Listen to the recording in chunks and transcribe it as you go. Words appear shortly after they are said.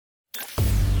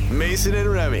Mason and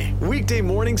Remy, weekday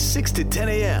mornings 6 to 10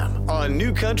 a.m. on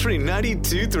New Country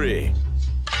 92.3.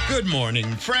 Good morning,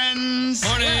 friends.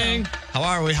 Morning. How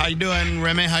are we? How you doing,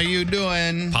 Remy? How you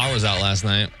doing? Power was out last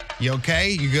night. You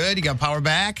okay? You good? You got power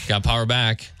back? Got power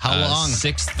back. How long?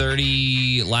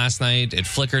 6:30 last night. It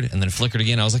flickered, and then it flickered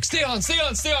again. I was like, stay on,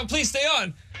 please stay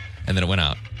on. And then it went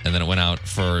out. And then it went out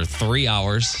for 3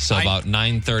 hours. So about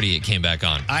 9:30, it came back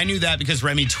on. I knew that because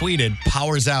Remy tweeted,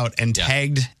 power's out, and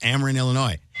tagged Ameren,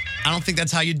 Illinois. I don't think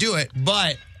that's how you do it,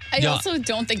 but... I also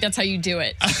don't think that's how you do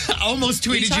it. Almost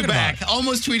tweeted you back. about?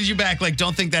 Almost tweeted you back. Like,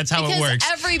 don't think that's how because it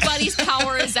works. everybody's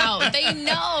power is out. They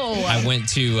know. I went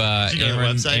to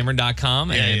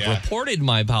Ameren.com and reported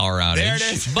my power outage. There it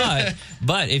is.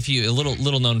 but if you, a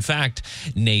little known fact,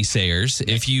 naysayers,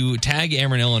 if you tag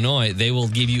Ameren, Illinois, they will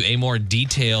give you a more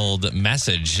detailed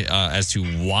message as to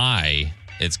why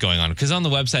it's going on. Because on the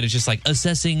website, it's just like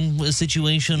assessing a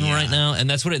situation right now. And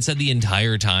that's what it said the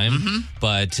entire time. Mm-hmm.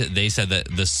 But they said that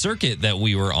the circuit that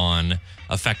we were on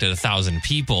affected 1,000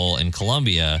 people in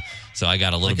Columbia. So I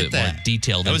got a little bit more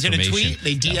detailed information. Was it a tweet?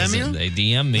 They DM you? They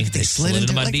DM me. They slid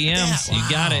into my DMs. Wow. You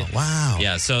got it. Wow.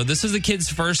 Yeah, so this was the kids'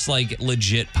 first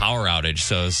legit power outage.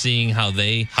 So seeing how did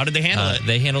they handle it?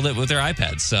 They handled it with their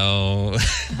iPads. So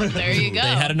there you go. They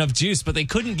had enough juice, but they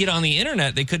couldn't get on the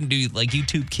internet. They couldn't do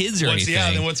YouTube Kids or anything.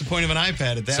 Yeah, then what's the point of an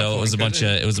iPad at that point? So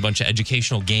it was a bunch of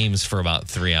educational games for about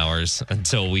 3 hours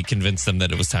until we convinced them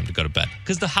that it was time to go to bed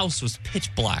because the house was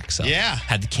pitch black. So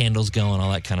had the candles going,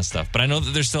 all that kind of stuff. But I know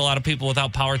that there's still a lot of people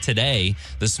without power today,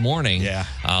 this morning. Yeah.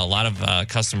 A lot of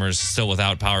customers still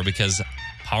without power because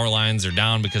power lines are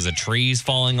down because of trees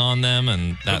falling on them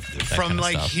and that from kind of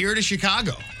like stuff. Here to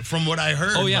Chicago, from what I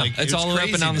heard. Oh yeah, like, it's all the way up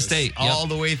and down the state, all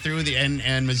the way through the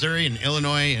and Missouri and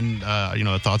Illinois, and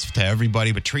thoughts to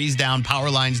everybody. But trees down,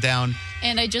 power lines down.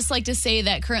 And I'd just like to say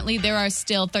that currently there are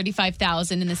still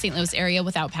 35,000 in the St. Louis area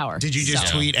without power. Did you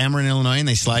just tweet Ameren, Illinois, and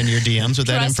they slide into your DMs with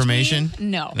that information?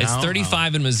 No. It's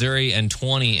 35 in Missouri and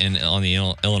 20 on the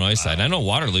Illinois side. I know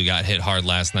Waterloo got hit hard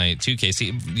last night too,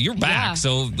 Casey. You're back,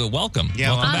 so welcome.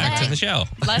 Yeah, welcome back to the show.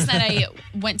 Last night I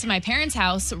went to my parents'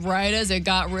 house right as it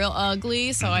got real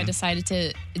ugly, so I decided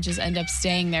to just end up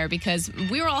staying there because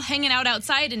we were all hanging out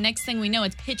outside, and next thing we know,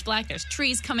 it's pitch black. There's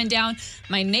trees coming down.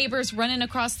 My neighbor's running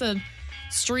across the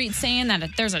street saying that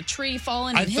there's a tree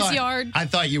falling in his yard. I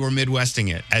thought you were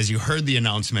Midwesting it. As you heard the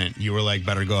announcement, you were like,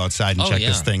 better go outside and check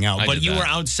this thing out. But you were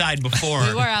outside before.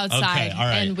 We were outside, okay, all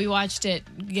right. and we watched it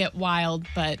get wild,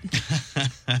 but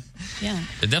yeah.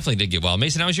 It definitely did get wild.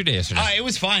 Mason, how was your day yesterday? It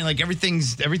was fine. Like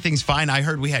everything's fine. I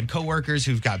heard we had coworkers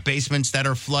who've got basements that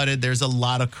are flooded. There's a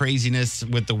lot of craziness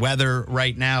with the weather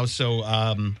right now. So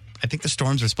I think the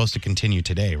storms are supposed to continue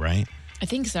today, right? I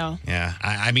think so. Yeah,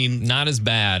 I mean... Not as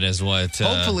bad as what...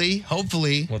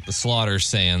 Hopefully. What the Slaughter's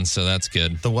saying, so that's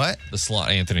good. The what? The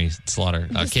Slaughter, Anthony Slaughter,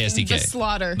 KSDK. The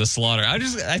Slaughter. The Slaughter. I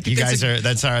think you guys are...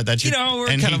 That's your... we're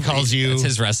and kind he calls you... That's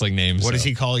his wrestling name. What does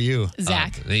he call you?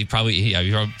 Zach. He probably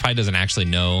doesn't actually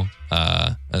know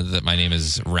that my name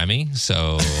is Remy,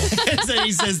 so... So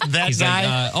he says, that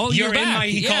guy... Like, you're back.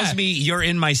 He calls me, you're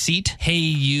in my seat. Hey,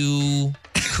 you...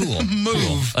 Cool.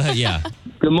 Move. Cool. Yeah.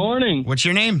 Good morning. What's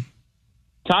your name?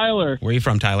 Tyler. Where are you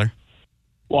from, Tyler?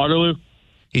 Waterloo.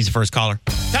 He's the first caller.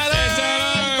 Tyler!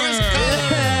 First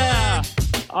caller! Yeah.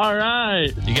 All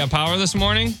right. You got power this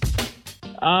morning?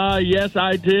 Yes,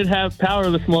 I did have power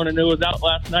this morning. It was out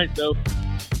last night, though.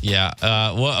 Yeah.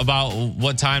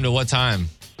 What time to what time?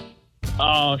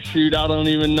 Oh, shoot. I don't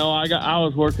even know. I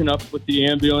was working up with the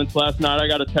ambulance last night. I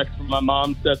got a text from my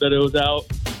mom, said that it was out.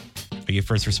 Are you a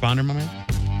first responder, my man?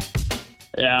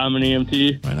 Yeah, I'm an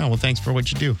EMT. Right on. Well, thanks for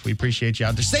what you do. We appreciate you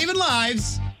out there saving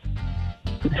lives.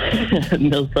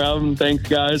 No problem. Thanks,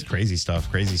 guys. Crazy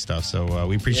stuff. So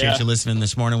we appreciate you listening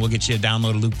this morning. We'll get you a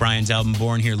download of Luke Bryan's album,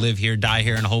 Born Here, Live Here, Die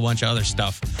Here, and a whole bunch of other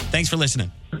stuff. Thanks for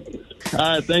listening. All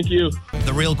right. Thank you.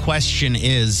 The real question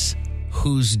is,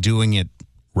 who's doing it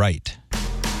right?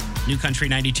 New Country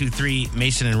 92.3,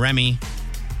 Mason and Remy.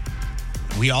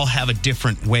 We all have a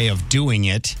different way of doing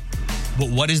it. But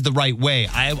what is the right way?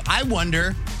 I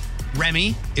wonder,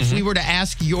 Remy, if we were to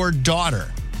ask your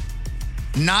daughter,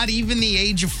 not even the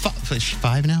age of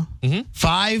five now?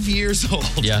 5 years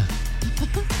old. Yeah.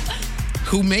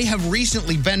 Who may have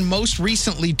most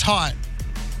recently taught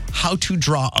how to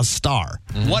draw a star.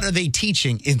 What are they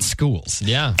teaching in schools?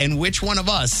 Yeah. And which one of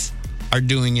us are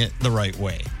doing it the right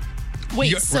way?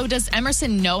 Wait, so does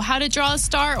Emerson know how to draw a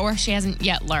star, or she hasn't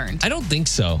yet learned? I don't think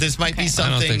so. This might be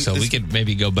something. I don't think so. We could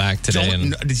maybe go back today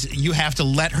and you have to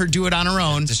let her do it on her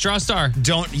own. just draw a star.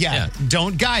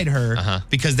 Don't guide her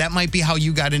because that might be how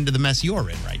you got into the mess you're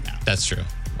in right now. That's true.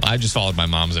 I just followed my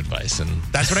mom's advice, and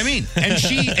That's what I mean. And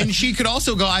she could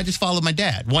also go, I just followed my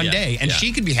dad one day. And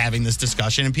she could be having this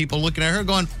discussion and people looking at her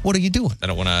going, what are you doing? I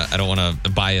don't want to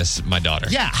bias my daughter.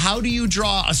 Yeah, how do you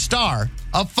draw a star?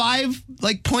 A 5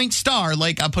 point star,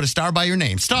 I'll put a star by your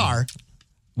name. Star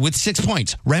with 6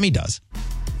 points. Remy does.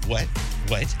 What?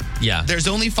 Yeah. There's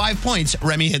only 5 points.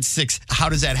 Remy hits 6. How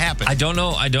does that happen? I don't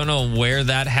know where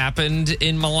that happened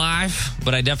in my life,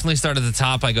 but I definitely start at the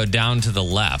top. I go down to the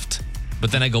left,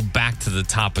 but then I go back to the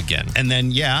top again. And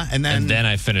then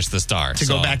I finish the star. To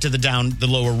go back to the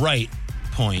lower right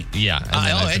point. Yeah. And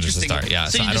then I finish the star. Yeah.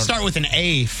 So you just start with an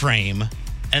A frame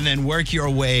and then work your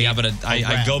way. Yeah, but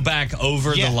I go back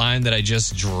over the line that I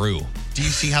just drew. Do you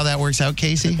see how that works out,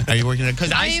 Casey? Are you working it?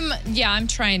 Because I'm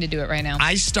trying to do it right now.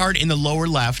 I start in the lower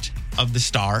left of the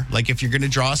star. If you're going to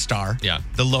draw a star,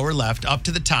 the lower left up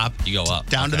to the top. You go up.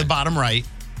 Down to the bottom right.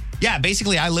 Yeah,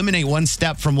 basically, I eliminate one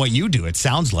step from what you do, it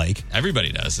sounds like.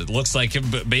 Everybody does. It looks like,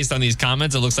 based on these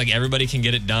comments, it looks like everybody can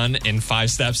get it done in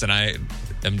 5 steps, and I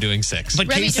am doing 6. But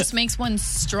Remy just makes one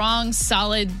strong,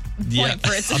 solid point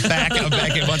for it to... A back.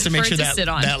 It wants to make sure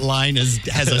that line has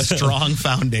a strong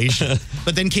foundation.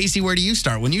 But then, Casey, where do you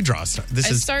start when you draw a star? I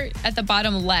start at the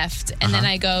bottom left, and then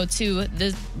I go to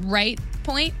the right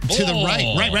point. To the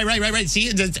right.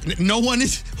 See, no one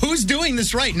is... Who's doing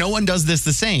this right? No one does this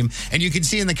the same. And you can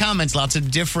see in the comments lots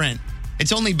of different...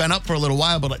 It's only been up for a little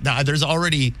while, but there's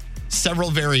already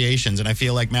several variations, and I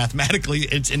feel like mathematically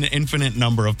it's an infinite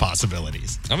number of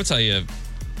possibilities. I'm going to tell you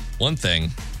one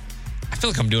thing. I feel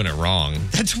like I'm doing it wrong.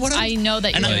 That's what I know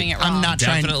that you're doing it wrong. I'm not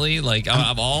definitely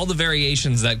of all the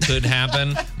variations that could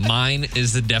happen, mine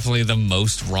is definitely the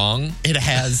most wrong. It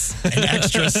has an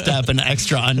extra step, an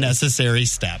extra unnecessary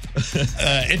step.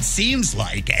 It seems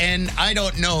like, and I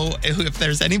don't know if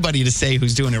there's anybody to say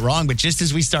who's doing it wrong, but just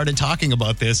as we started talking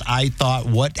about this, I thought,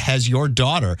 what has your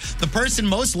daughter, the person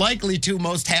most likely to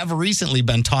most have recently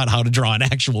been taught how to draw an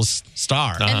actual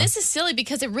star? And this is silly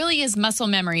because it really is muscle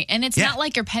memory, and it's not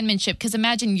like your penmanship. Because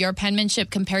imagine your penmanship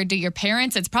compared to your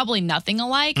parents. It's probably nothing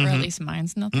alike, or at least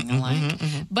mine's nothing alike.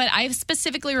 But I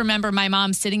specifically remember my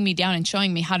mom sitting me down and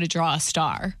showing me how to draw a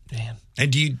star. Damn.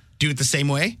 And do you do it the same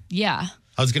way? Yeah.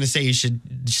 I was going to say you should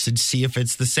see if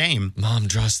it's the same. Mom,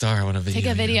 draw a star. I want a video.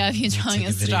 Take a video of you drawing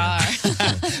a star.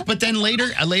 But then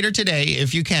later today,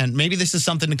 if you can, maybe this is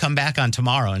something to come back on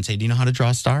tomorrow and say, do you know how to draw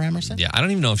a star, Emerson? Yeah, I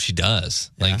don't even know if she does.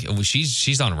 Yeah.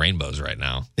 She's on rainbows right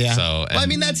now. Yeah. So,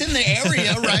 that's in the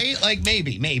area, right?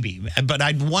 Maybe. But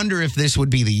I'd wonder if this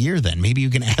would be the year then. Maybe you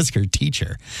can ask her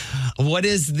teacher. What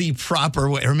is the proper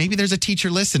way? Or maybe there's a teacher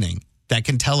listening that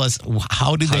can tell us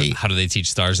how do they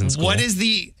teach stars in school? What is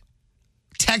the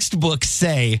textbook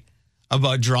say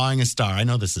about drawing a star? I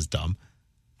know this is dumb,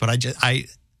 but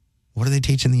what are they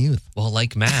teaching the youth? Well,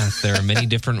 like math, there are many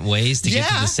different ways to get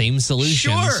to the same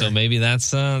solution. Sure. So maybe that's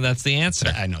the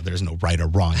answer. I know there's no right or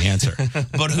wrong answer,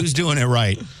 but who's doing it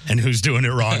right and who's doing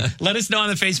it wrong? Let us know on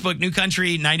the Facebook, New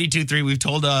Country 92.3. We've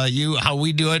told you how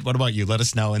we do it. What about you? Let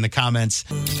us know in the comments.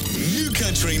 New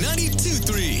Country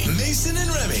 92.3. Mason and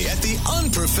Remy at the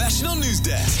Unprofessional News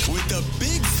Desk with the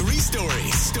big 3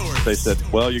 stories. They said,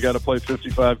 well, you got to play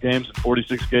 55 games in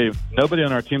 46 games. Nobody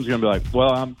on our team's going to be like,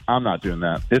 well, I'm not doing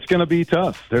that. It's going to be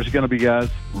tough. There's going to be guys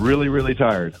really, really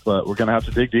tired, but we're going to have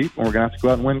to dig deep and we're going to have to go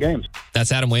out and win games.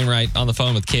 That's Adam Wainwright on the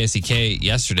phone with KSEK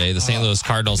yesterday. The St. Louis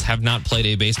Cardinals have not played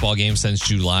a baseball game since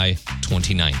July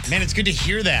 29th. Man, it's good to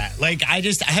hear that. I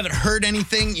haven't heard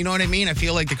anything. You know what I mean? I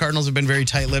feel like the Cardinals have been very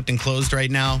tight-lipped and closed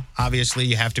right now. Obviously,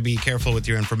 you have to be careful with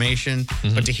your information.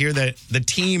 But to hear that the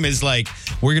team is like,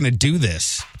 we're going to do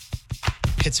this,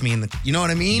 hits me in the, you know what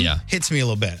I mean? Yeah. Hits me a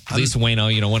little bit. At least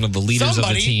Waino, one of the leaders of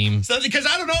the team. Because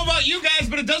I don't know about you guys,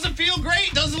 but it doesn't feel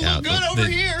great. Doesn't look good over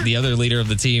here. The other leader of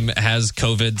the team has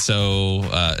COVID,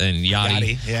 and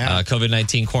Yachty.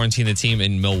 COVID-19 quarantined the team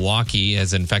in Milwaukee,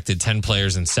 has infected 10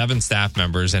 players and 7 staff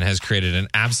members, and has created an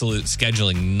absolute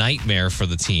scheduling nightmare for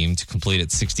the team to complete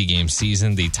its 60-game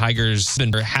season. The Tigers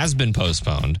has been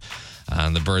postponed.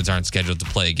 The Birds aren't scheduled to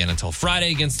play again until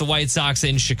Friday against the White Sox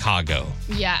in Chicago.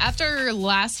 Yeah, after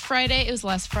last Friday, it was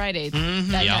last Friday.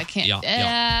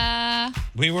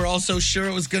 We were also sure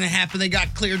it was going to happen. They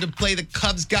got cleared to play. The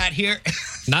Cubs got here.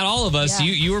 Not all of us.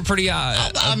 Yeah. You were pretty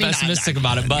pessimistic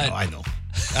about it, but I know.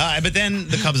 But then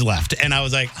the Cubs left, and I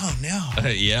was like, oh, no.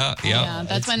 Yeah,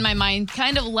 that's when my mind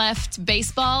kind of left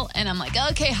baseball, and I'm like,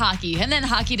 okay, hockey. And then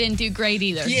hockey didn't do great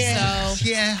either. Yeah, so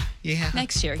yeah.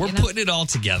 Next year. We're putting it all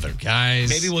together, guys.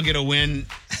 Maybe we'll get a win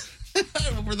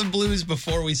for the Blues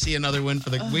before we see another win for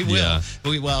the... We will. Yeah.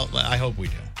 Well, I hope we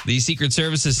do. The Secret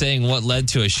Service is saying what led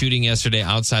to a shooting yesterday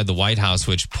outside the White House,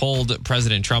 which pulled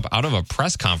President Trump out of a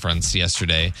press conference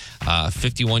yesterday. A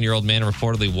 51-year-old man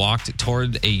reportedly walked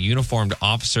toward a uniformed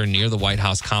officer near the White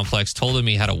House complex, told him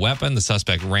he had a weapon. The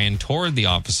suspect ran toward the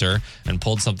officer and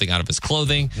pulled something out of his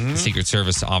clothing. The Secret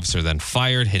Service officer then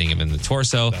fired, hitting him in the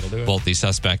torso. Both the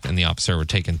suspect and the officer were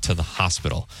taken to the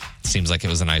hospital. It seems like it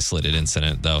was an isolated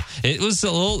incident, though. It was a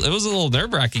little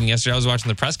nerve-wracking yesterday. I was watching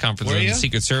the press conference, and the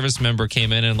Secret Service member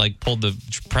came in and pulled the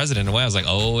president away. I was like,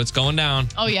 oh, it's going down.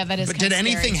 Oh, yeah, that is But did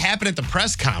anything happen at the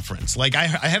press conference? Like, I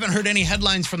haven't heard any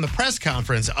headlines from the press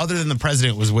conference other than the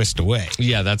president was whisked away.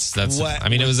 Yeah, that's. I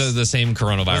mean, it was the same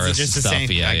coronavirus was it just the stuff.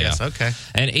 Same? Yeah, I guess. Okay.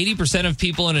 And 80% of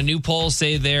people in a new poll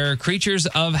say they're creatures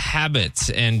of habit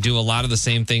and do a lot of the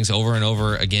same things over and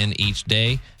over again each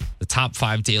day. The top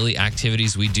 5 daily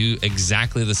activities we do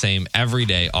exactly the same every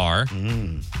day are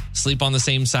sleep on the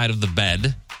same side of the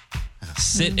bed,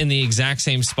 sit in the exact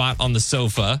same spot on the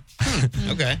sofa,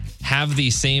 Okay. have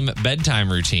the same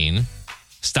bedtime routine,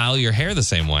 style your hair the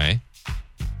same way,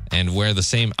 and wear the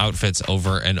same outfits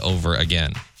over and over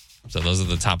again. So those are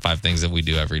the top 5 things that we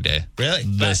do every day. Really?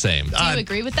 The same. Do you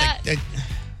agree with that?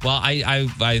 Well, I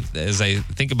as I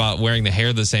think about wearing the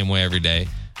hair the same way every day,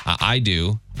 I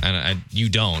do, and you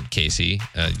don't, Casey.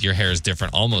 Your hair is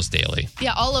different almost daily.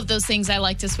 Yeah, all of those things I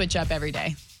like to switch up every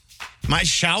day. My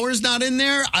shower's not in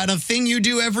there on a thing you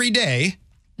do every day.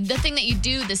 The thing that you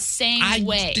do the same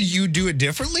way. You do it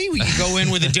differently? We could go in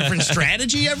with a different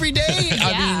strategy every day? Yeah.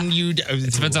 I mean,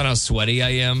 It depends on how sweaty I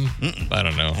am. I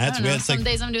don't know. That's I don't know. weird. It's Some like,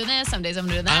 days I'm doing this, some days I'm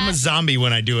doing that. I'm a zombie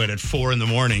when I do it at 4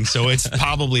 a.m, so it's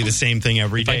probably the same thing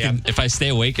every day. If I stay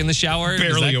awake in the shower,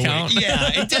 Barely does that awake. count?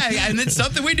 Yeah, and it's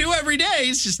something we do every day.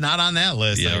 It's just not on that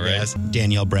list, Yeah, I right. guess.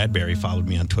 Danielle Bradbury followed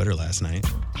me on Twitter last night.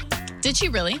 Did she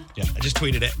really? Yeah, I just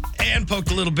tweeted it and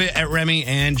poked a little bit at Remy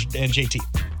and JT.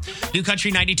 New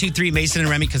Country 92.3, Mason and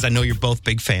Remy, because I know you're both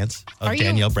big fans of Are you?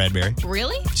 Danielle Bradbury.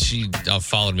 Really? She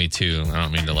followed me too. I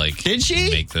don't mean to Did she?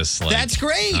 make this That's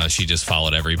great. She just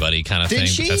followed everybody kind of Did thing.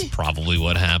 she? That's probably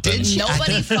what happened. Did she?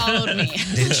 Nobody followed me.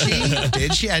 Did she?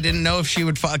 Did she? I didn't know if she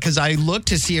would follow, because I looked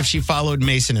to see if she followed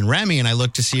Mason and Remy, and I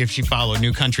looked to see if she followed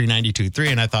New Country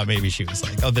 92.3, and I thought maybe she was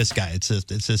like, oh, this guy, it's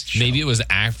this show. Maybe it was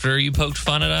after you poked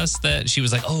fun at us that she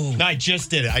was like, oh. No, I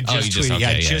just did it. I you just just- tweeted. okay,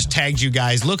 I yeah. just tagged you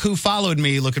guys. Look who followed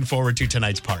me. Looking forward to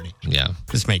tonight's party. Yeah.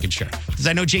 Just making sure. Because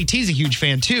I know JT's a huge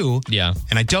fan too. Yeah.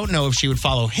 And I don't know if she would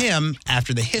follow him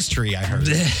after the history I heard.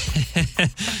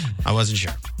 I wasn't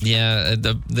sure. Yeah,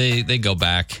 they go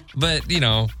back. But,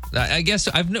 I guess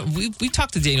we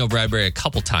talked to Danielle Bradbury a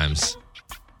couple times.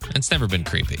 It's never been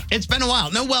creepy. It's been a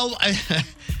while. No, well,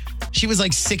 she was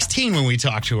like 16 when we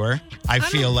talked to her. I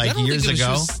feel like years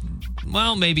ago.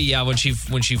 Well, maybe, yeah, when she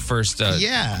first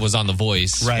was on The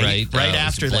Voice, right? Right It was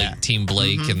after that. Team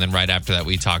Blake, and then right after that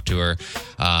we talked to her.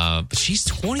 But she's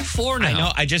 24 now. I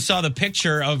know. I just saw the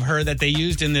picture of her that they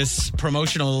used in this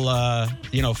promotional,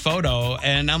 photo,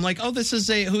 and I'm like, oh,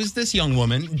 who's this young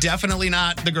woman? Definitely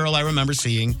not the girl I remember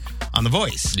seeing on The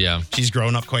Voice. Yeah. She's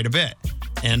grown up quite a bit.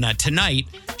 And tonight,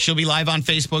 she'll be live on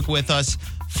Facebook with us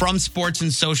from Sports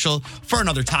and Social for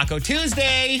another Taco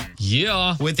Tuesday.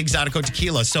 Yeah. With Exotico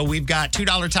Tequila. So we've got $2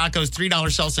 tacos, $3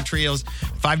 salsa trios,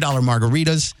 $5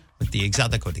 margaritas with the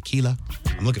Exotico Tequila.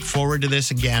 I'm looking forward to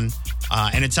this again.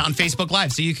 And it's on Facebook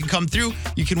Live. So you can come through.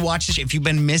 You can watch this. If you've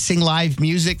been missing live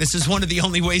music, this is one of the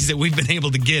only ways that we've been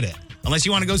able to get it. Unless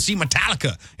you want to go see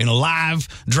Metallica in a live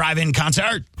drive-in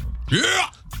concert. Yeah.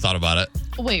 Thought about it.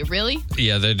 Wait, really?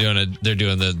 Yeah, they're doing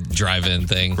the drive-in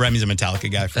thing. Remy's a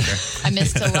Metallica guy for sure. I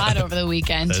missed a lot over the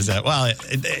weekend. There's that. Well,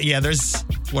 yeah, there's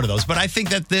one of those. But I think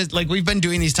that we've been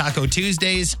doing these Taco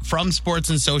Tuesdays from Sports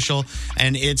and Social.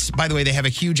 And it's, by the way, they have a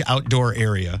huge outdoor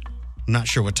area. I'm not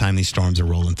sure what time these storms are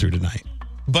rolling through tonight.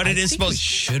 But it is supposed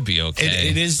should be okay.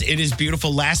 It is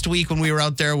beautiful. Last week when we were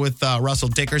out there with Russell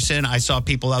Dickerson, I saw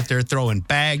people out there throwing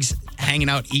bags, hanging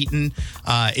out, eating.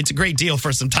 It's a great deal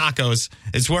for some tacos.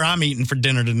 It's where I'm eating for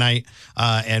dinner tonight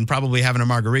and probably having a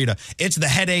margarita. It's the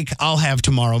headache I'll have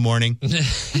tomorrow morning.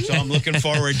 So I'm looking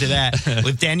forward to that.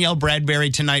 With Danielle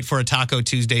Bradbury tonight for a Taco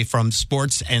Tuesday from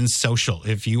Sports and Social.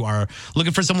 If you are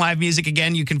looking for some live music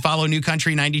again, you can follow New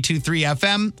Country 92.3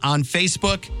 FM on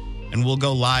Facebook, and we'll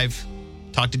go live.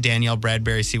 Talk to Danielle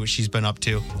Bradbury, see what she's been up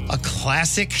to. A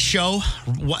classic show.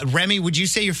 Remy, would you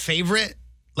say your favorite?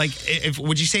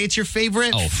 Would you say it's your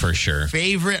favorite? Oh, for sure.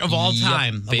 Favorite of all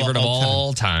time. Favorite of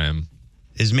all time.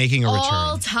 Is making a return.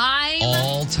 All time?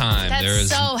 All time. That's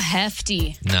so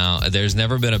hefty. No, there's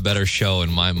never been a better show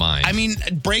in my mind. I mean,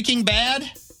 Breaking Bad?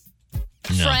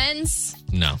 No. Friends?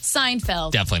 No.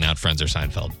 Seinfeld? Definitely not Friends or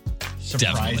Seinfeld.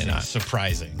 Definitely not.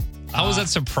 Surprising. How is that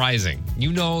surprising?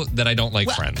 You know that I don't like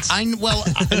Friends.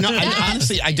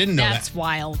 Honestly, I didn't know that. That's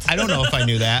wild. I don't know if I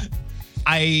knew that.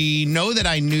 I know that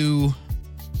I knew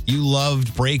you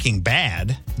loved Breaking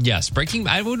Bad. Yes,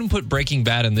 I wouldn't put Breaking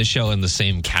Bad and this show in the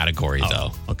same category,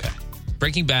 though. Okay.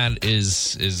 Breaking Bad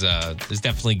is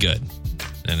definitely good,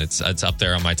 and it's up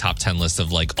there on my top 10 list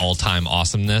of like all-time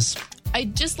awesomeness.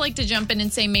 I'd just like to jump in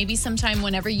and say maybe sometime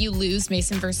whenever you lose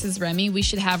Mason versus Remy, we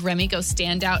should have Remy go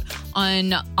stand out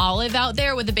on Olive out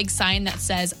there with a big sign that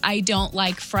says, I don't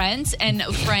like Friends, and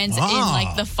Friends in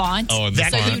like the font. Oh, and so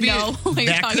that could you know what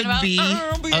you're talking about.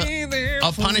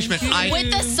 A punishment. With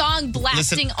the song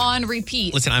blasting on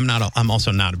repeat. Listen, I'm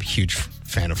also not a huge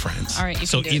fan of Friends. All right, you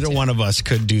so can do either it too. one of us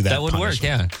could do that. That would work,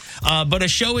 yeah. But a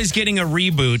show is getting a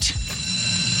reboot.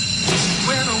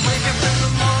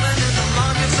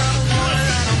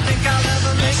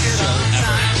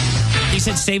 He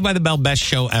said Saved by the Bell, best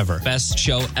show ever. Best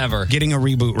show ever. Getting a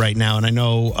reboot right now. And I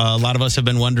know a lot of us have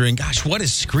been wondering, gosh, what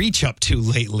is Screech up to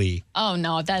lately? Oh,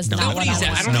 no, that's not what Nobody's I asked.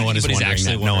 want. I don't No one is think anybody's wondering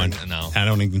that. actually No one. wondering. No. I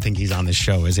don't even think he's on this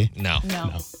show, is he? No.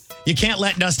 No. You can't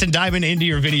let Dustin Diamond into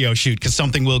your video shoot because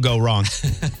something will go wrong.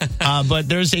 But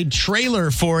there's a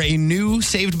trailer for a new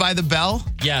Saved by the Bell.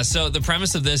 Yeah, so the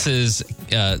premise of this is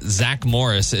Zach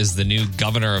Morris is the new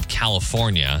governor of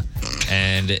California,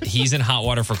 and he's in hot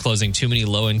water for closing too many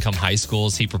low-income high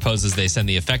schools. He proposes they send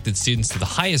the affected students to the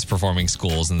highest-performing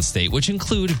schools in the state, which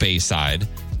include Bayside.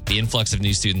 The influx of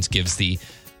new students gives the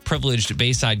privileged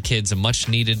Bayside kids a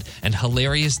much-needed and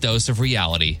hilarious dose of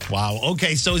reality. Wow.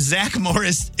 Okay, so Zach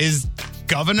Morris is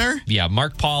governor? Yeah,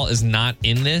 Mark Paul is not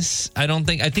in this, I don't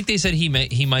think. I think they said he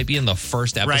might be in the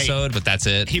first episode, but that's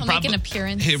it. He'll make an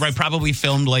appearance. He probably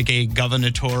filmed like a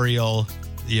gubernatorial,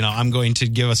 I'm going to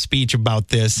give a speech about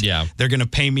this. Yeah. They're going to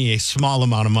pay me a small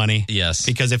amount of money. Yes.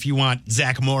 Because if you want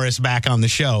Zach Morris back on the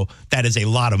show, that is a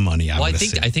lot of money, I would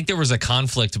assume. I think there was a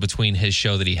conflict between his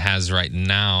show that he has right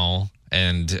now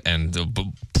and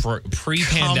pre-pandemic.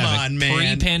 Come on,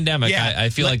 man. Pre-pandemic, Yeah. I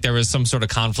feel like there was some sort of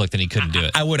conflict and he couldn't do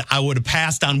it. I would have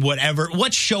passed on whatever.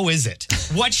 What show is it?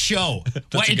 What show? a good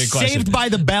It's question. Saved by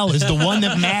the Bell is the one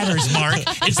that matters, Mark.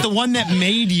 It's the one that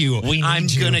made you. I'm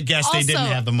going to guess they didn't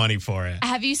Also- have the money for it.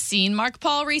 Have you seen Mark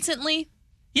Paul recently?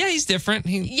 Yeah, he's different.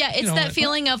 Yeah, it's that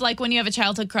feeling of like when you have a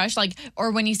childhood crush, like,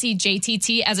 or when you see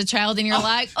JTT as a child and you're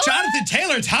like, oh, Jonathan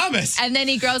Taylor Thomas. and then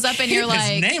he grows up and you're Keep his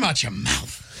like, name out your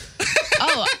mouth.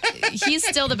 oh, he's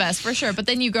still the best for sure. But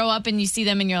then you grow up and you see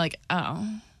them and you're like, oh.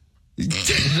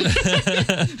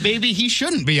 Maybe he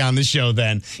shouldn't be on the show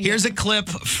then. Here's a clip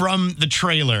from the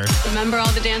trailer. Remember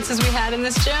all the dances we had in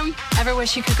this gym? Ever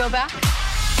wish you could go back?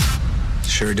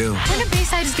 Sure do. Turner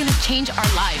Bayside is going to change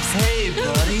our lives. Hey,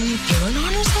 buddy. Feeling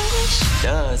honors English?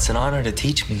 Duh, it's an honor to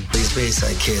teach me. These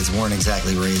Bayside kids weren't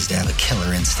exactly raised to have a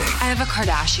killer instinct. I have a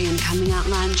Kardashian coming at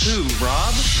lunch. Who,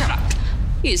 Rob? Shut up.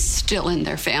 He's still in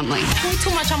their family. Way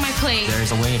too much on my plate.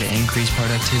 There's a way to increase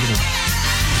productivity.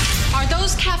 Are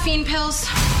those caffeine pills?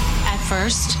 At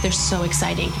first, they're so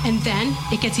exciting. And then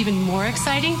it gets even more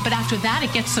exciting. But after that,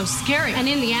 it gets so scary. And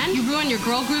in the end, you ruin your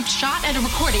girl group shot at a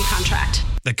recording contract.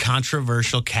 The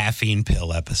controversial caffeine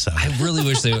pill episode. I really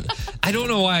wish they would. I don't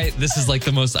know why this is like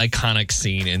the most iconic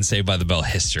scene in Saved by the Bell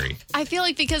history. I feel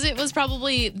like because it was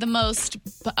probably the most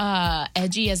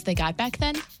edgy as they got back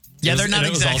then. Yeah, they're not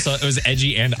exactly. It was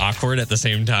edgy and awkward at the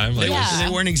same time. Like, Yeah.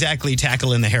 They weren't exactly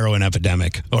tackling the heroin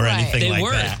epidemic or Right. anything They like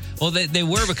were. that. Well, they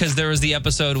were because there was the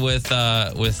episode with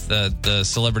the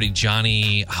celebrity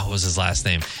Johnny. What was his last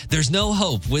name? There's no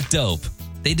hope with dope.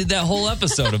 They did that whole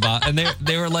episode about, and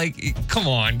they were like, "Come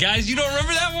on, guys, you don't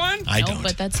remember that one?" I No, don't.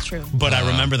 but that's true. But I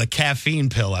remember the caffeine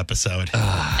pill episode.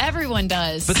 Everyone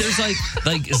does. But there's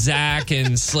like Zach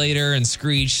and Slater and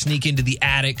Screech sneak into the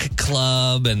attic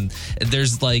club, and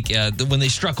there's like when they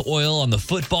struck oil on the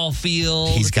football field.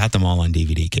 He's got them all on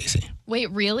DVD, Casey. Wait,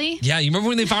 really? Yeah, you remember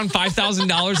when they found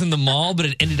 $5,000 in the mall, but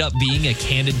it ended up being a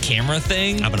candid camera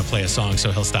thing? I'm going to play a song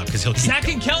so he'll stop because he'll keep Zach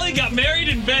and Kelly got married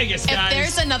in Vegas, If guys.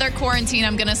 there's another quarantine,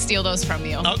 I'm going to steal those from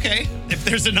you. Okay. If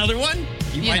there's another one,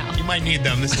 you know. might need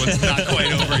them. This one's not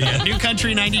quite over yet. New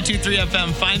Country 92.3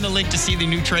 FM. Find the link to see the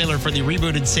new trailer for the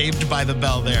rebooted Saved by the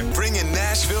Bell there. Bringing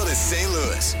Nashville to St.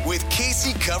 Louis with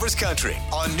Casey Covers Country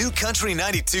on New Country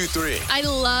 92.3. I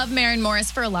love Maren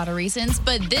Morris for a lot of reasons,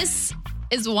 but this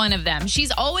is one of them. She's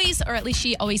always, or at least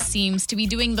she always seems to be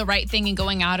doing the right thing and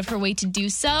going out of her way to do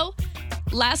so.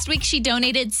 Last week, she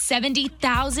donated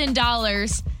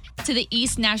 $70,000 to the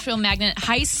East Nashville Magnet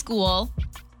High School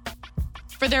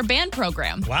for their band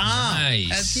program. Wow. Nice.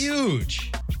 That's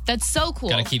huge. That's so cool.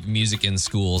 Got to keep music in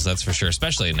schools, that's for sure,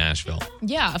 especially in Nashville.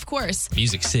 Yeah, of course.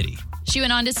 Music City. She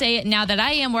went on to say, now that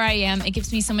I am where I am, it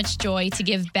gives me so much joy to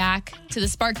give back to the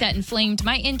spark that inflamed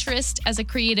my interest as a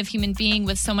creative human being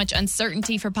with so much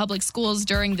uncertainty for public schools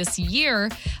during this year.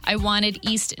 I wanted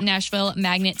East Nashville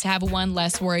Magnet to have one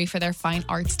less worry for their fine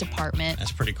arts department.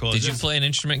 That's pretty cool. Did you play an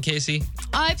instrument, Casey?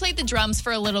 I played the drums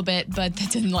for a little bit, but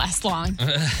that didn't last long.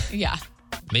 Yeah.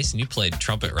 Mason, you played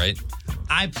trumpet, right?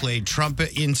 I played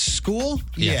trumpet in school.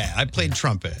 Yeah. Yeah, I played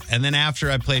trumpet. And then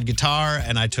after I played guitar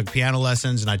and I took piano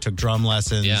lessons and I took drum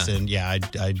lessons. Yeah. And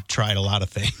I tried a lot of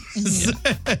things.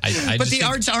 I But the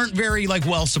arts aren't very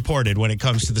well supported when it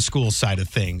comes to the school side of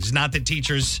things. Not that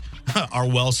teachers are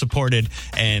well supported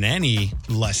in any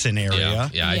lesson area.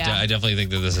 Yeah. I definitely think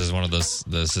that this is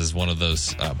one of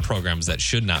those programs that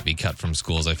should not be cut from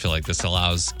schools. I feel like this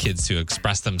allows kids to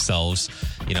express themselves,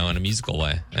 in a musical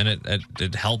way, and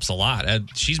it helps a lot.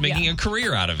 She's making a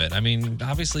career out of it. I mean,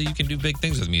 obviously you can do big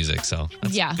things with music, so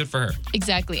that's good for her.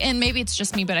 Exactly. And maybe it's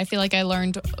just me, but I feel like I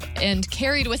learned and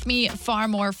carried with me far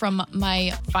more from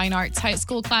my fine arts high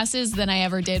school classes than I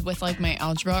ever did with my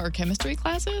algebra or chemistry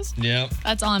classes. Yeah.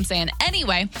 That's all I'm saying.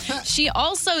 Anyway, she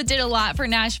also did a lot for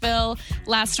Nashville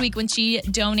last week when she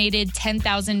donated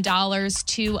 $10,000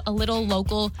 to a little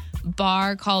local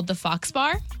bar called the Fox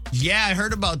Bar. Yeah, I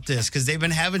heard about this because they've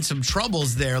been having some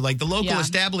troubles there. Like the local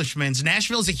establishments,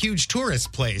 Nashville's a huge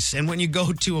tourist place. And when you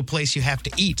go to a place, you have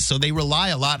to eat. So they rely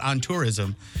a lot on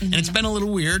tourism. And it's been a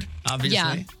little weird, obviously.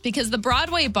 Yeah, because the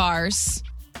Broadway bars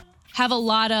have a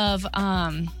lot of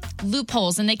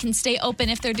loopholes, and they can stay open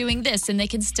if they're doing this, and they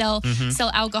can still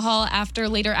sell alcohol after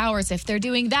later hours if they're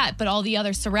doing that. But all the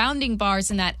other surrounding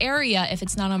bars in that area, if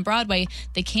it's not on Broadway,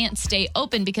 they can't stay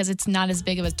open because it's not as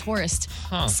big of a tourist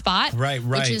spot. Right.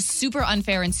 Which is super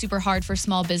unfair and super hard for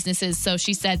small businesses. So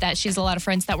she said that she has a lot of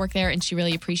friends that work there, and she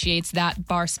really appreciates that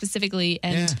bar specifically,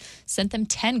 and sent them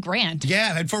 $10,000.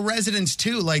 Yeah, and for residents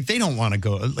too, they don't want to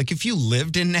go. If you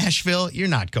lived in Nashville, you're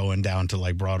not going down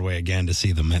to Broadway again to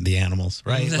see the animals,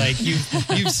 right?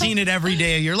 You've seen it every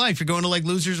day of your life. You're going to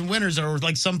Losers and Winners or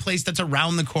some place that's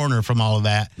around the corner from all of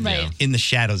that, right? In the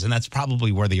shadows, and that's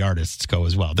probably where the artists go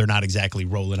as well. They're not exactly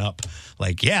rolling up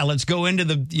let's go into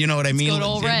the, you know what I mean? Let's go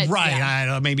to Old Red. Right?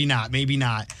 Yeah. Maybe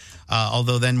not.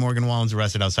 Although then Morgan Wallen's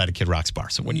arrested outside of Kid Rock's bar.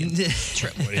 So what are you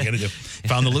gonna do?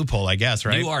 Found the loophole, I guess,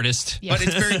 right? New artist. Yeah. But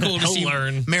it's very cool to see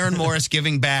Maren Morris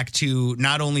giving back to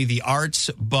not only the arts,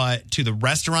 but to the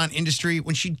restaurant industry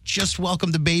when she just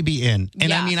welcomed a baby in.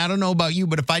 And I mean, I don't know about you,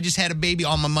 but if I just had a baby,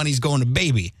 all my money's going to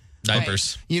baby.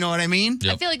 Diapers. You know what I mean?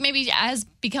 Yep. I feel like maybe as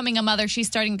becoming a mother, she's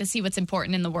starting to see what's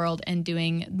important in the world and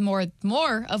doing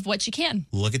more of what she can.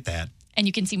 Look at that. And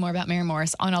you can see more about Maren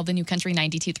Morris on all the New Country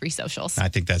 92.3 socials. I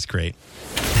think that's great.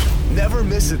 Never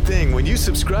miss a thing when you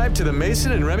subscribe to the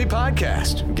Mason and Remy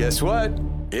podcast. Guess what?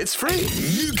 It's free.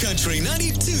 New Country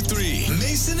 92.3.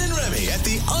 Mason and Remy at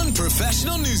the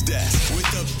Unprofessional News Desk with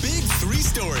the big three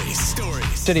stories.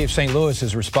 City of St. Louis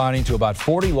is responding to about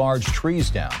 40 large trees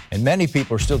down, and many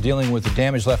people are still dealing with the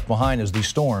damage left behind as these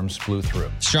storms blew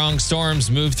through. Strong storms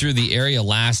moved through the area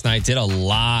last night, did a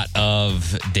lot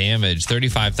of damage.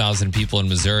 35,000 people in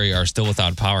Missouri are still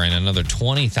without power, and another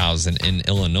 20,000 in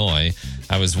Illinois.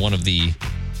 I was one of the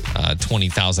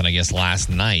 20,000, I guess, last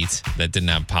night that didn't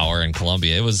have power in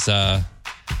Columbia. It was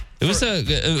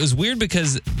weird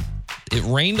because it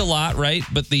rained a lot, right?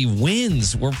 But the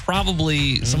winds were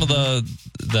probably some of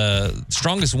the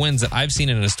strongest winds that I've seen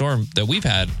in a storm that we've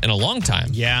had in a long time.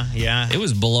 Yeah. It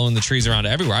was blowing the trees around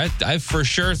everywhere. I for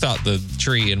sure thought the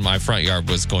tree in my front yard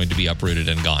was going to be uprooted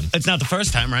and gone. It's not the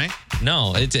first time, right?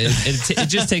 No, it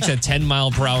just takes a 10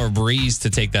 mile per hour breeze to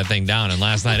take that thing down. And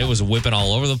last night it was whipping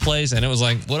all over the place, and it was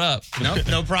like, what up? Nope,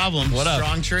 no problem. What up?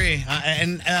 Strong tree.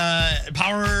 And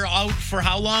power out for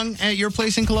how long at your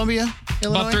place in Columbia,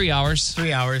 Illinois? About 3 hours.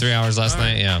 3 hours. 3 hours last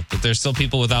night, yeah. But there's still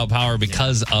people without power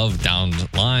because of downed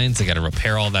lines. They got to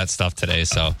repair all that stuff today,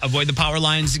 so. Avoid the power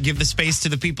lines. Give the space to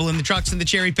the people in the trucks and the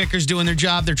cherry pickers doing their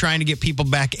job. They're trying to get people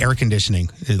back air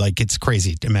conditioning. It's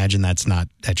crazy. Imagine that's not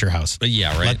at your house. But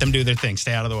yeah, right. Let them do their thing.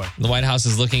 Stay out of the way. The White House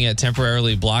is looking at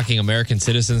temporarily blocking American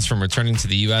citizens from returning to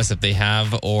the U.S. if they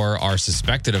have or are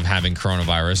suspected of having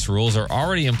coronavirus. Rules are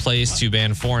already in place to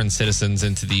ban foreign citizens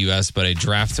into the U.S., but a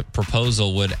draft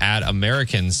proposal would add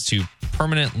Americans to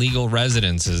permanent legal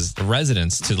residents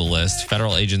to the list.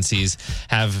 Federal agencies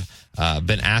have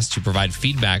been asked to provide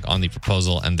feedback on the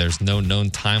proposal, and there's no known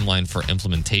timeline for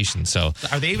implementation. So,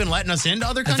 are they even letting us into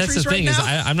other countries? That's the thing, right is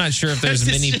now? I'm not sure if there's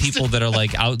many people that are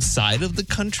outside of the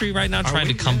country right now trying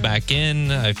to come back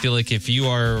in. I feel like if you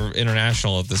are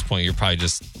international at this point, you're probably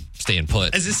just staying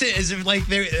put. Is it like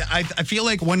I feel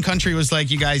like one country was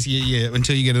like, you guys, you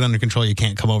until you get it under control, you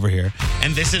can't come over here,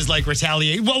 and this is like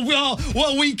retaliate.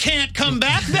 Well, we can't come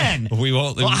back then. We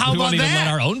won't. Well, how we about won't even that?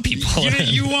 let our own people in.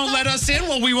 You won't let us in.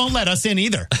 Well, we won't let us in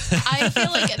either. I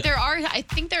feel like I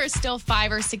think there are still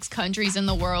 5 or 6 countries in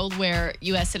the world where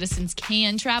U.S. citizens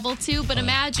can travel to. But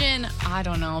imagine, I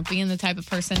don't know, being the type of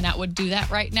person that would do that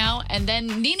right now and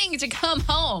then needing to come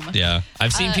home. Yeah,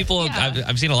 I've seen people. Yeah.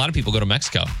 I've seen a lot of people go to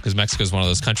Mexico because Mexico is one of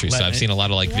those countries. So I've seen a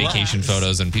lot of like vacation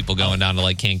photos and people going down to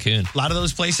like Cancun. A lot of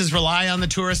those places rely on the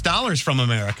tourist dollars from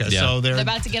America, so they're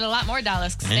about to get a lot more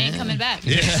dollars because they ain't coming back.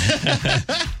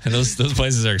 And those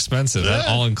places are expensive. That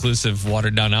all-inclusive,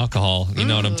 watered-down alcohol. You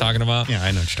know what I'm talking about? Yeah,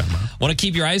 I know what you're talking about. Want to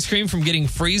keep your ice cream from getting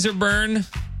freezer burn?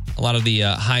 A lot of the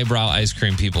highbrow ice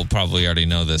cream people probably already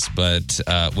know this, but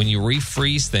when you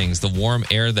refreeze things, the warm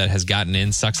air that has gotten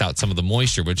in sucks out some of the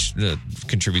moisture, which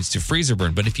contributes to freezer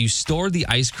burn. But if you store the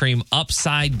ice cream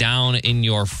upside down in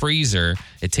your freezer,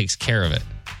 it takes care of it.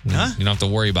 Huh? You don't have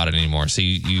to worry about it anymore. So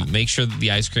you make sure that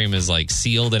the ice cream is like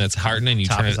sealed and it's hardened, and you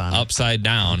turn it upside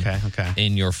down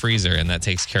in your freezer, and that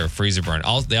takes care of freezer burn.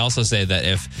 They also say that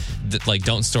if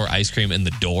don't store ice cream in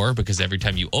the door, because every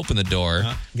time you open the door,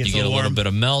 you get a little bit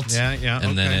of melt,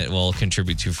 and then it will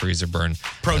contribute to freezer burn.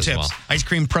 Pro tips, ice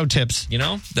cream pro tips. You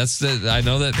know, I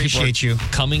know that Appreciate people are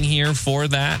coming here for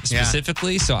that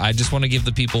specifically. So I just want to give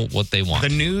the people what they want. The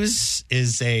news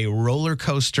is a roller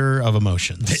coaster of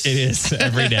emotions. It is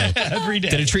every day. Every day.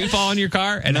 Did a tree fall in your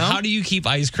car? And how do you keep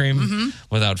ice cream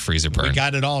without freezer burn? We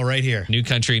got it all right here. New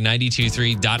Country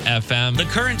 92.3.fm. The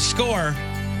current score,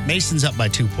 Mason's up by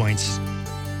 2 points.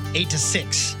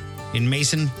 8-6 in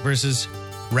Mason versus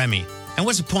Remy. And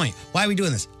what's the point? Why are we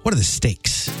doing this? What are the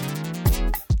stakes?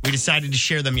 We decided to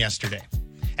share them yesterday.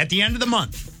 At the end of the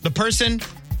month, the person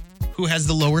who has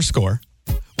the lower score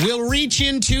will reach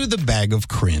into the bag of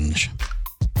cringe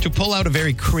to pull out a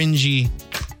very cringy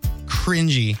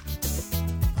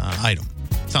item.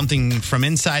 Something from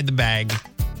inside the bag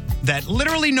that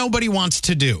literally nobody wants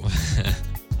to do.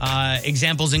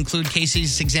 Examples include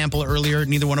Casey's example earlier.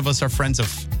 Neither one of us are fans of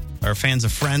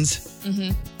Friends.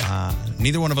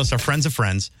 Neither one of us are friends of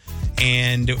Friends.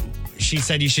 And she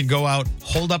said you should go out,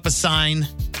 hold up a sign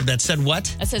that said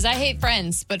what? It says, I hate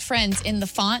Friends, but Friends in the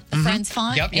font, the Friends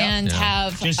font, and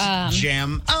have... Just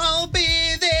jam, I'll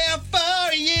be there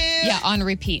for you. Yeah, on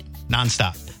repeat.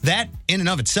 Nonstop. That, in and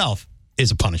of itself, is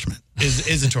a punishment,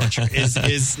 is a torture,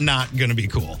 is not going to be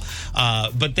cool.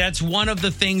 But that's one of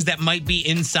the things that might be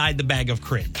inside the bag of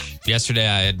cringe. Yesterday,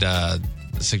 I had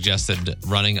suggested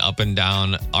running up and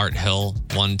down Art Hill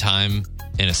one time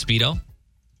in a Speedo.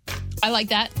 I like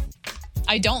that.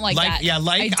 I don't like that. Yeah,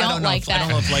 I don't know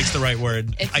if like's the right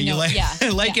word. It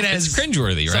It's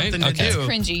cringeworthy, right? Something to do. It's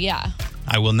cringy, yeah.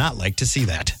 I will not like to see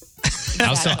that.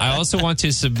 I also want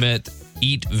to submit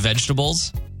eat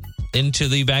vegetables into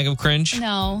the bag of cringe.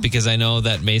 No. Because I know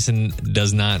that Mason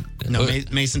does not. No,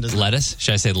 Mason does lettuce?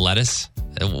 Should I say lettuce?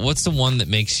 What's the one that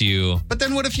makes you... But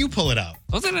then what if you pull it out?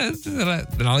 Well, then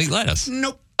I'll eat lettuce.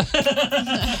 Nope.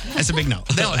 That's a big no.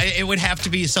 No, it would have to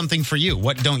be something for you.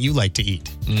 What don't you like to eat?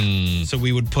 So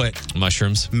we would put...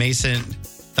 Mushrooms. Mason...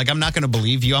 Like, I'm not going to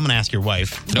believe you. I'm going to ask your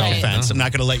wife. No offense. I'm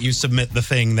not going to let you submit the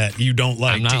thing that you don't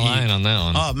like to eat. I'm not lying on that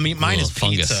one. Oh, mine is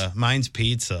fungus. pizza. Mine's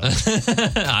pizza.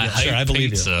 I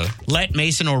believe you. Let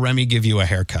Mason or Remy give you a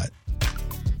haircut.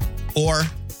 Or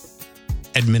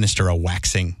administer a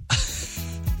waxing.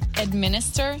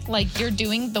 Administer? Like you're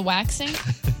doing the waxing?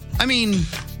 I mean...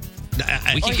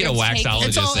 we could get a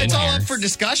waxologist It's all up for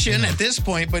discussion at this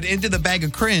point, but into the bag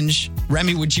of cringe.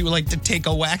 Remy, would you like to take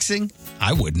a waxing?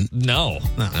 I wouldn't. No.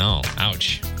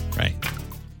 Ouch. Right.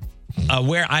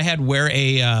 Wear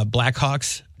a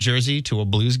Blackhawks jersey to a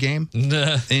Blues game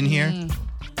in here,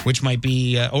 which might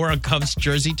be, or a Cubs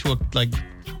jersey to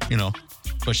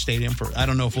Busch Stadium for. I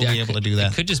don't know if we'll be able to do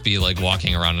that. It could just be like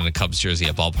walking around in a Cubs jersey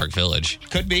at Ballpark Village.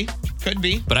 Could be.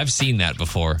 But I've seen that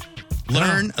before.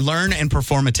 Learn and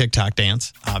perform a TikTok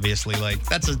dance. Obviously, like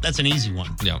that's an easy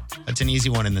one. Yeah, that's an easy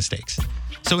one in the stakes.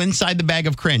 So inside the bag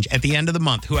of cringe, at the end of the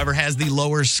month, whoever has the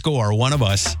lower score, one of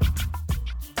us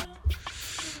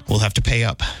will have to pay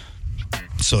up.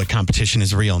 So the competition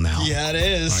is real now. Yeah, it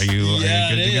is. Are you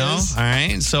good to go? All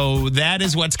right. So that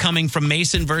is what's coming from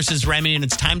Mason versus Remy, and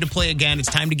it's time to play again.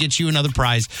 It's time to get you another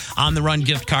prize. On the Run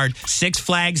gift card, 6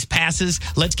 Flags passes.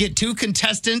 Let's get 2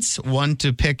 contestants, one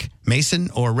to pick Mason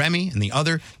or Remy, and the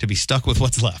other to be stuck with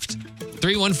what's left.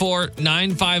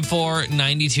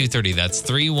 314-954-9230. That's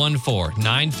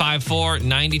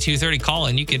 314-954-9230. Call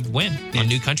and you could win on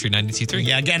New Country 92.3.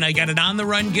 Yeah, again, I got an On the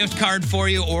Run gift card for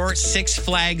you or Six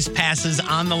Flags passes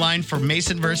on the line for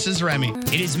Mason versus Remy.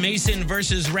 It is Mason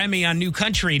versus Remy on New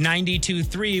Country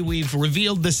 92.3. We've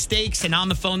revealed the stakes and on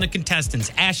the phone the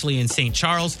contestants. Ashley in St.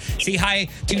 Charles. Say hi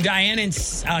to Diane in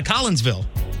Collinsville.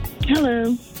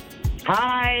 Hello.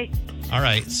 Hi. All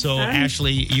right, so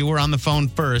Ashley, you were on the phone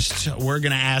first. We're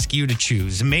going to ask you to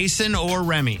choose Mason or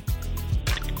Remy.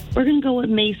 We're going to go with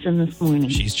Mason this morning.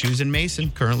 She's choosing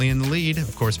Mason, currently in the lead.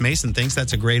 Of course, Mason thinks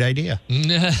that's a great idea.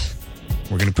 We're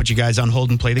going to put you guys on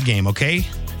hold and play the game, okay?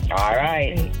 All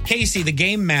right. Casey, the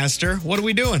game master, what are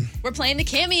we doing? We're playing the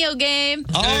Cameo game.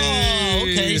 Oh,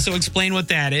 okay. So explain what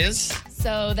that is.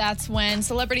 So that's when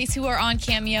celebrities who are on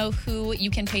Cameo, who you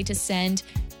can pay to send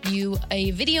you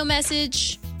a video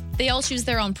message, they all choose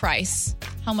their own price,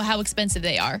 how expensive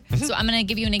they are. Mm-hmm. So I'm going to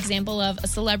give you an example of a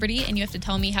celebrity, and you have to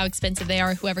tell me how expensive they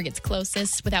are. Whoever gets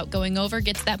closest without going over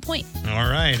gets that point. All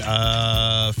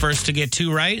right. First to get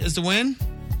 2 right is the win?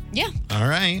 Yeah. All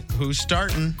right. Who's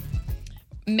starting?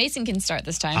 Mason can start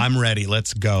this time. I'm ready.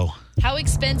 Let's go. How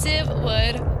expensive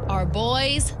would our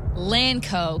boys'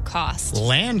 Landco cost?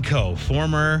 Landco,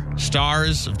 former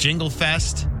stars of Jingle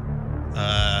Fest.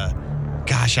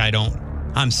 I'm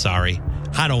sorry.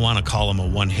 I don't want to call them a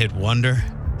one-hit wonder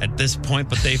at this point,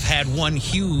 but they've had one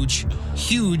huge,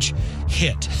 huge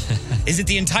hit. Is it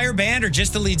the entire band or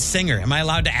just the lead singer? Am I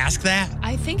allowed to ask that?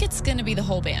 I think it's going to be the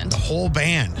whole band. The whole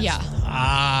band? Yeah.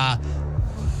 I'm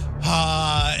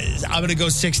going to go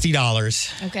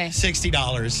 $60. Okay.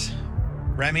 $60.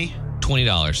 Remy?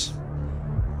 $20.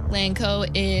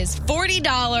 Landco is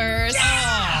 $40.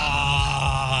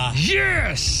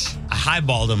 Yes! I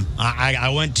highballed him. I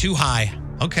went too high.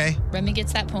 Okay. Remy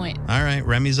gets that point. All right.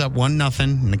 Remy's up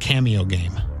 1-0 in the Cameo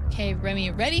game. Okay, Remy,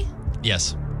 you ready?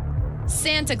 Yes.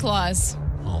 Santa Claus.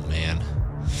 Oh, man.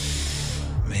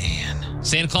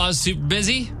 Santa Claus is super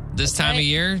busy this time of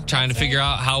year, trying to figure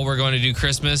out how we're going to do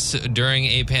Christmas during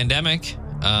a pandemic.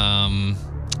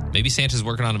 Maybe Santa's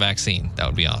working on a vaccine. That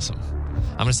would be awesome.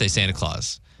 I'm going to say Santa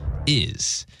Claus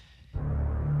is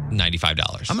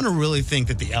 $95. I'm going to really think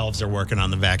that the elves are working on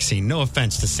the vaccine. No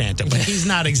offense to Santa, but he's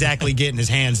not exactly getting his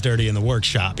hands dirty in the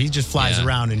workshop. He just flies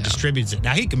around and distributes it.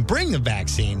 Now, he can bring the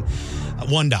vaccine.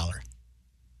 $1.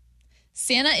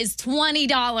 Santa is $20.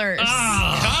 Come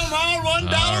on,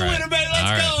 $1 winner, baby.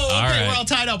 Let's go. Okay, we're all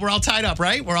tied up. We're all tied up,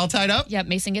 right? We're all tied up? Yep,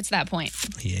 Mason gets that point.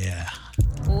 Yeah.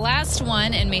 Last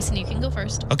one, and Mason, you can go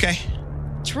first. Okay.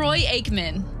 Troy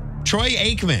Aikman. Troy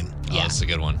Aikman. Oh, that's a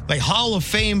good one. Like Hall of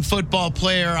Fame football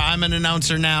player. I'm an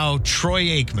announcer now. Troy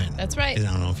Aikman. That's right. I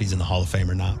don't know if he's in the Hall of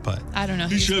Fame or not, but I don't know.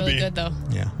 He's really good, though.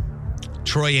 Yeah.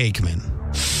 Troy Aikman.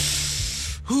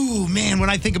 Ooh, man, when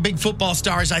I think of big football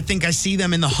stars, I think I see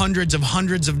them in the hundreds of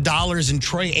dollars, and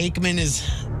Troy Aikman is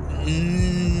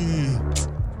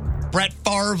Brett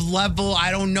Favre level.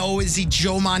 I don't know. Is he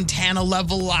Joe Montana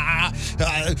level?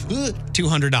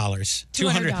 $200.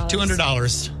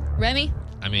 $200. Remy?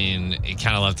 I mean, he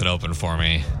kind of left it open for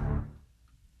me.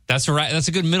 That's right. That's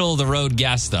a good middle of the road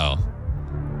guess, though.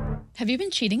 Have you been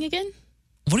cheating again?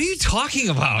 What are you talking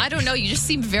about? I don't know. You just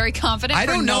seem very confident. I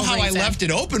don't know how reason. I left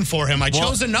it open for him. I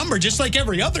chose a number just like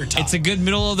every other time. It's a good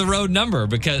middle of the road number,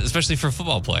 because especially for a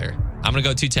football player. I'm going to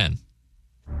go 210.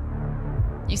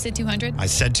 You said 200? I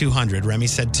said 200. Remy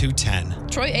said 210.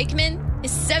 Troy Aikman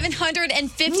is $750.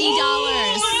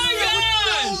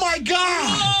 Oh my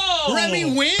God! Whoa!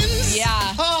 Remy wins?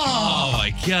 Yeah. Oh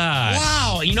my God.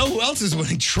 Wow. You know who else is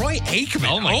winning? Troy Aikman.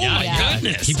 Oh my God. Yeah.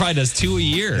 Goodness. He probably does 2 a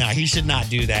year. No, he should not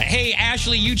do that. Hey,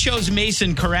 Ashley, you chose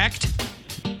Mason, correct?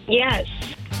 Yes.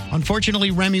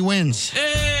 Unfortunately, Remy wins.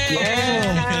 Hey!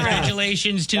 Yeah.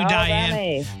 Congratulations to Go, Diane.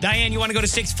 Remy. Diane, you want to go to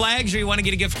Six Flags or you want to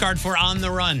get a gift card for On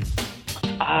the Run?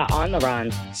 On the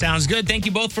run. Sounds good. Thank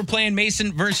you both for playing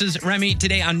Mason versus Remy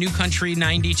today on New Country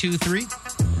 92.3.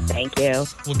 Thank you.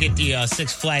 We'll get the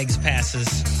Six Flags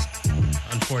passes,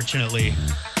 unfortunately,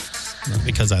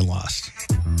 because I lost.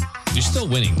 You're still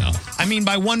winning, though. I mean,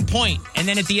 by 1 point. And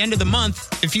then at the end of the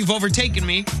month, if you've overtaken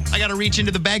me, I got to reach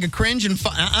into the bag of cringe and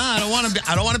I don't want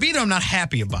to beat it. I'm not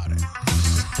happy about it.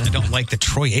 I don't like that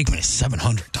Troy Aikman is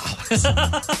 $700.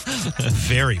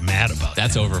 Very mad about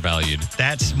That's overvalued.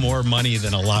 That's more money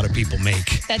than a lot of people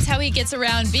make. That's how he gets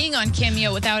around being on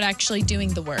Cameo without actually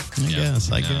doing the work.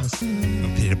 I guess.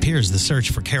 It appears the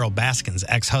search for Carol Baskin's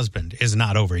ex-husband is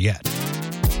not over yet.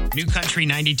 New Country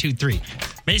 92.3.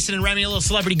 Mason and Remy, a little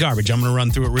celebrity garbage. I'm going to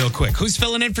run through it real quick. Who's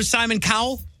filling in for Simon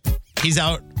Cowell? He's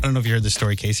out. I don't know if you heard this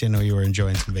story, Casey. I know you were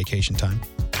enjoying some vacation time.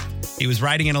 He was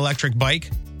riding an electric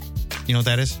bike. You know what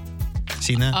that is?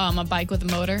 Seen that? A bike with a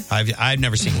motor. I've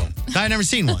never seen one. I've never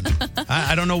seen one.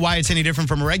 I don't know why it's any different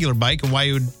from a regular bike and why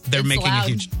they're It's making loud.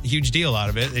 a huge deal out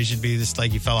of it. They should be just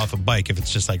like you fell off a bike if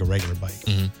it's just like a regular bike.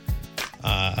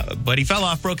 But he fell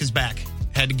off, broke his back,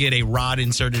 had to get a rod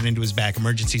inserted into his back,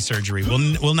 emergency surgery.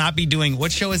 Will not be doing,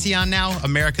 what show is he on now?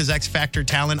 America's X Factor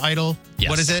Talent Idol? Yes.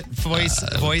 What is it? Voice?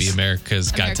 It would be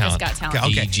America's Got Talent.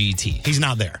 Okay. EGT. He's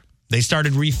not there. They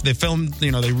started, they filmed,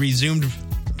 they resumed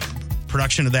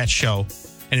production of that show.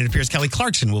 And it appears Kelly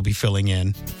Clarkson will be filling in.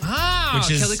 Which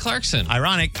is Kelly Clarkson.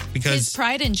 Ironic because... His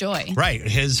pride and joy. Right.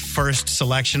 His first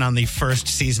selection on the first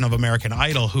season of American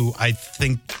Idol, who I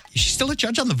think... Is she still a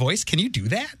judge on The Voice? Can you do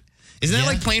that? Isn't that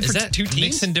like playing for two teams?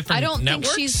 Mixing different I don't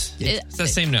networks? think she's... It's the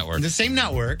same network. The same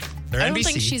network. They're I don't NBC.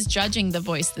 think she's judging The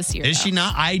Voice this year. Is she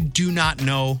not? I do not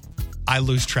know. I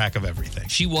lose track of everything.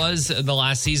 She was the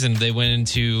last season. They went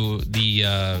into the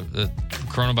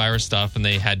coronavirus stuff and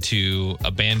they had to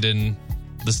abandon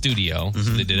the studio. So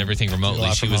they did everything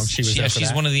remotely. She was there for she's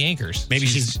that. one of the anchors. Maybe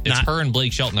she's It's not- her and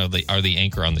Blake Shelton are the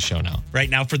anchor on the show now. Right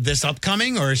now for this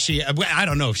upcoming, or is she? I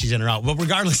don't know if she's in or out. But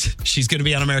regardless, she's going to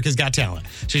be on America's Got Talent.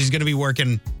 So she's going to be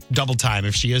working double time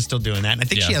if she is still doing that. And I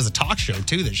think she has a talk show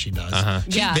too that she does.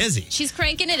 She's busy. She's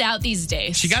cranking it out these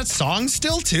days. She got songs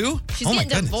still too. She's Oh my getting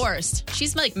goodness. divorced.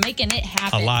 She's like making it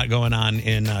happen. A lot going on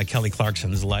in Kelly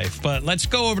Clarkson's life. But let's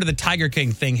go over to the Tiger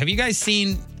King thing. Have you guys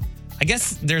seen? I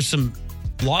guess there's some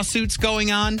lawsuits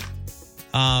going on.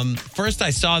 First, I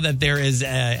saw that there is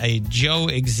a Joe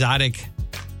Exotic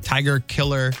Tiger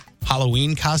Killer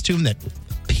Halloween costume that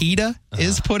PETA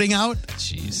is putting out.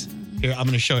 Jeez. Here, I'm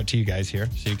going to show it to you guys here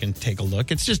so you can take a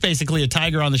look. It's just basically a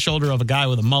tiger on the shoulder of a guy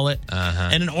with a mullet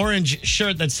and an orange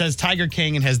shirt that says Tiger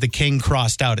King and has the king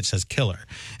crossed out. It says killer.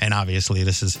 And obviously,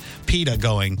 this is PETA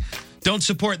going, don't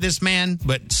support this man,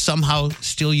 but somehow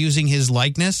still using his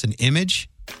likeness and image.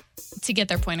 To get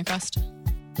their point across.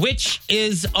 Which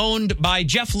is owned by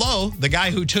Jeff Lowe, the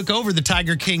guy who took over the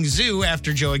Tiger King Zoo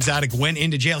after Joe Exotic went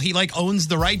into jail. He owns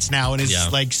the rights now and is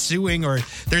suing, or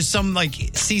there's some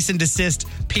cease and desist.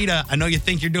 PETA, I know you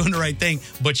think you're doing the right thing,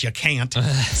 but you can't.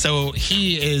 So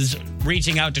he is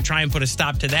reaching out to try and put a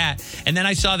stop to that. And then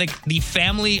I saw the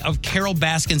family of Carol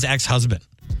Baskin's ex-husband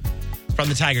from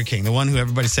the Tiger King, the one who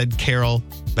everybody said Carol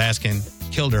Baskin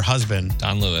killed her husband.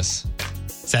 Don Lewis.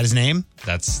 Is that his name?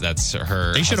 That's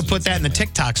her. They should have put that in the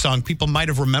TikTok song. People might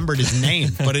have remembered his name,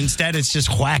 but instead it's just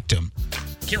whacked him.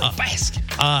 Carol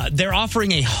Baskin. They're offering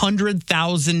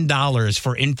 $100,000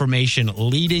 for information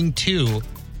leading to,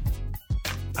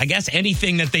 I guess,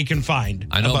 anything that they can find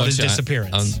about his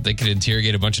disappearance. They could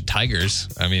interrogate a bunch of tigers.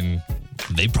 I mean,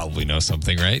 they probably know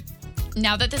something, right?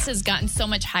 Now that this has gotten so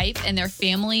much hype and their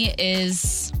family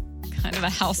is kind of a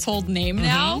household name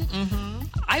now,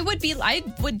 I would do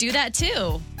that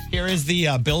too. Here is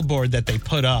the billboard that they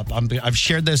put up. I've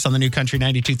shared this on the New Country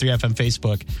 92.3 FM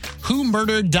Facebook. Who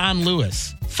murdered Don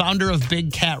Lewis, founder of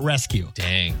Big Cat Rescue?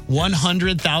 Dang.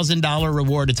 $100,000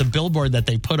 reward. It's a billboard that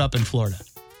they put up in Florida.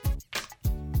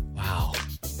 Wow.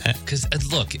 Because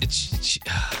look, it's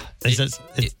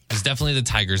definitely the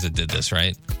Tigers that did this,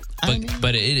 right?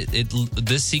 But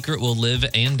this secret will live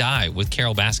and die with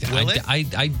Carol Baskin. Will it?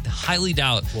 I highly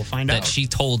doubt we'll find that out. she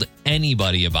told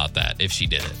anybody about that if she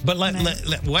did it. But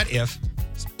what if,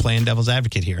 playing devil's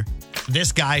advocate here,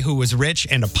 this guy who was rich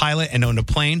and a pilot and owned a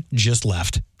plane just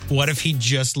left? What if he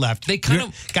just left?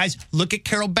 Guys, look at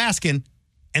Carol Baskin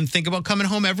and think about coming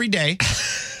home every day.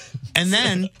 And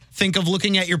then think of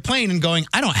looking at your plane and going,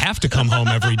 I don't have to come home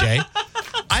every day.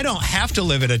 I don't have to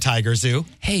live at a tiger zoo.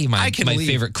 Hey, my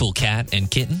favorite cool cat and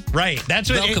kitten. Right. That's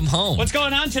what. Welcome home. What's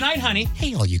going on tonight, honey?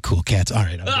 Hey, all you cool cats. All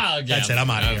right. That's it. I'm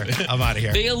out of here. I'm out of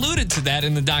here. They alluded to that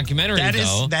in the documentary,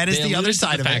 though. That is the other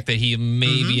side of it. The fact that he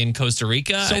may be in Costa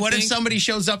Rica. So what if somebody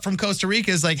shows up from Costa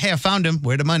Rica is like, hey, I found him.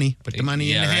 Where the money? Put the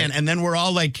money in the hand. And then we're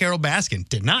all like, Carol Baskin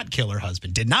did not kill her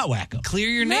husband. Did not whack him. Clear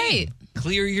your name.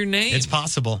 Clear your name. It's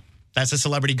possible. That's a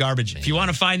celebrity garbage. If you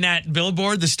want to find that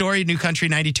billboard, the story, New Country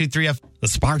 92.3 F, the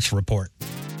Sparks Report.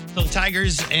 So the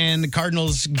Tigers and the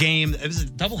Cardinals game, it was a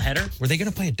doubleheader. Were they going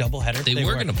to play a doubleheader? They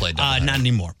were going to play a doubleheader. Not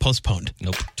anymore. Postponed.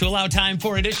 Nope. To allow time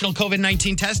for additional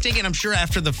COVID-19 testing, and I'm sure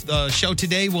after the show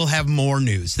today, we'll have more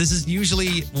news. This is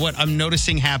usually what I'm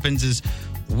noticing happens is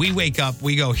we wake up,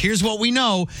 we go, here's what we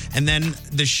know, and then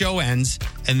the show ends,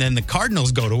 and then the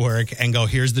Cardinals go to work and go,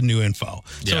 here's the new info.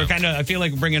 So we're kind of, I feel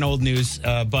like bringing old news,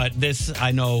 but this,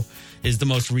 I know, is the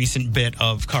most recent bit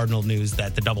of Cardinal news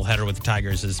that the doubleheader with the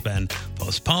Tigers has been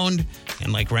postponed.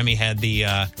 And like Remy had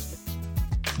the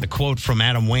quote from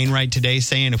Adam Wainwright today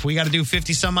saying, if we got to do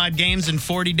 50 some odd games in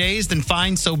 40 days, then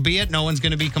fine, so be it. No one's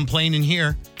going to be complaining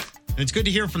here. And it's good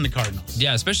to hear from the Cardinals.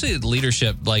 Yeah, especially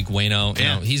leadership like Waino. You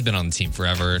know, he's been on the team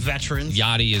forever. Veterans.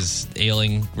 Yachty is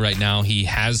ailing right now. He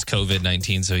has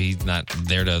COVID-19, so he's not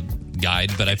there to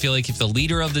guide. But I feel like if the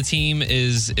leader of the team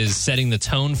is setting the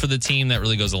tone for the team, that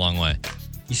really goes a long way.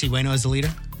 You see Waino as the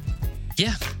leader?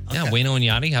 Yeah. Okay. Yeah, Waino and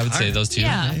Yachty, I would say those two.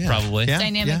 Yeah. Probably. Yeah.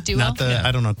 Dynamic duo. Not the,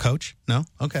 I don't know, coach? No?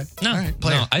 Okay. No, All right.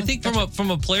 Player. no. I think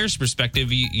from a player's perspective,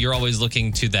 you're always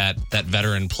looking to that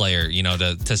veteran player, you know,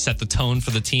 to set the tone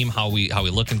for the team, how we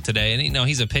looking today. And, you know,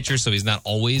 he's a pitcher, so he's not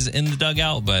always in the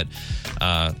dugout, but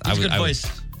I would. Good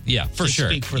voice. Yeah, for sure.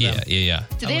 Speak for them. Yeah.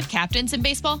 Do they have captains in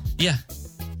baseball? Yeah.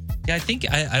 Yeah, I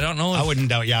think, I don't know. I wouldn't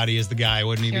doubt Yachty is the guy,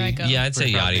 wouldn't he? Here I go. Yeah, I'd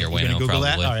say Yachty or Waino, Google probably.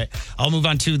 that? All right. I'll move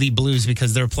on to the Blues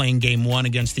because they're playing game 1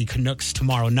 against the Canucks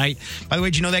tomorrow night. By the way,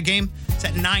 did you know that game? It's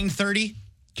at 9:30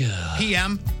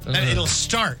 p.m. And it'll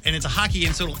start, and it's a hockey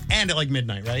game, so it'll end at like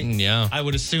midnight, right? Yeah. I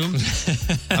would assume.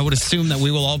 I would assume that we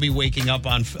will all be waking up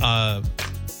on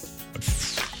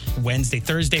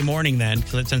Thursday morning then,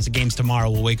 because since the game's tomorrow,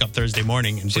 we'll wake up Thursday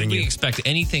morning and Should bring we you. expect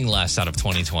anything less out of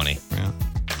 2020? Yeah.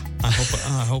 I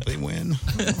hope they win.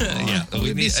 Yeah, it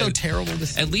would be so terrible to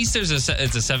see. At least it's a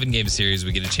 7-game series.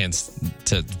 We get a chance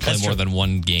to play more than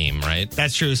one game, right?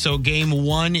 That's true. So game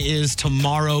 1 is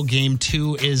tomorrow. Game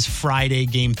 2 is Friday.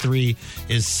 Game 3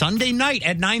 is Sunday night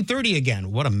at 9:30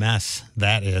 again. What a mess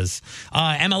that is.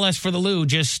 MLS for the Lou,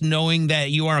 just knowing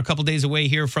that you are a couple days away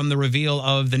here from the reveal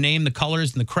of the name, the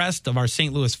colors, and the crest of our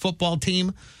St. Louis football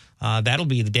team. That'll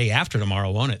be the day after tomorrow,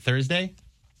 won't it? Thursday?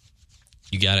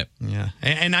 You got it. Yeah.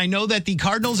 And I know that the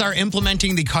Cardinals are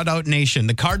implementing the cutout nation,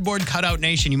 the cardboard cutout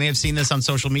nation. You may have seen this on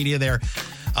social media. They're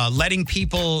letting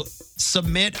people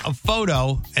submit a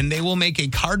photo and they will make a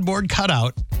cardboard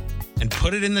cutout and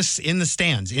put it in the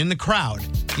stands, in the crowd.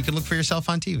 You can look for yourself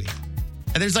on TV.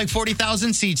 And there's like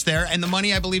 40,000 seats there, and the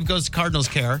money, I believe, goes to Cardinals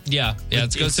Care. Yeah,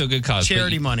 it goes to a good cause.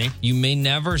 Charity money. You may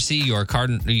never see your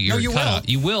cutout.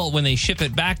 You will when they ship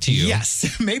it back to you.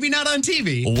 Yes. Maybe not on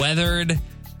TV. Weathered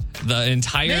the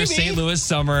entire St. Louis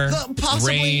summer,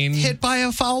 possibly rain, hit by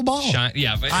a foul ball.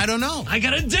 Yeah, but I don't know. I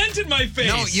got a dent in my face.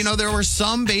 No, you know, there were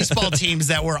some baseball teams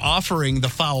that were offering the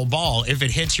foul ball if it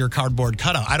hits your cardboard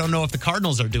cutout. I don't know if the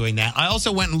Cardinals are doing that. I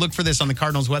also went and looked for this on the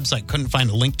Cardinals website. Couldn't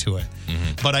find a link to it.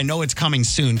 But I know it's coming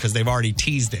soon because they've already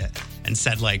teased it and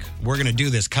said, like, we're going to do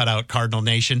this cutout Cardinal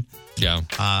Nation. Yeah.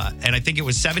 And I think it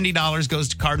was $70 goes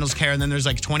to Cardinals Care, and then there's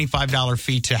like $25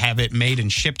 fee to have it made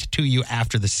and shipped to you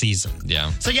after the season.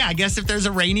 Yeah. So, yeah, I guess if there's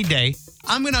a rainy day,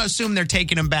 I'm going to assume they're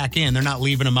taking them back in. They're not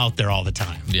leaving them out there all the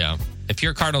time. Yeah. If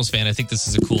you're a Cardinals fan, I think this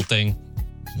is a cool thing.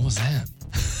 What was that?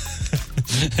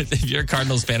 If you're a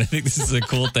Cardinals fan, I think this is a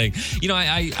cool thing. You know,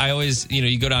 I always, you know,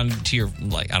 you go down to your,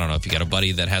 like, I don't know if you got a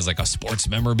buddy that has like a sports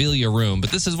memorabilia room,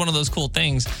 but this is one of those cool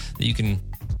things that you can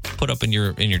put up in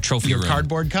your trophy room. Your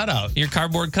cardboard cutout. Your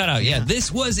cardboard cutout. Yeah.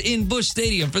 This was in Busch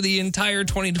Stadium for the entire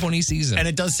 2020 season. And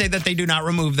it does say that they do not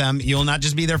remove them. You'll not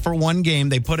just be there for one game.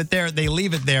 They put it there, they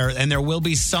leave it there, and there will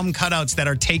be some cutouts that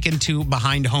are taken to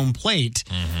behind home plate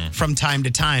from time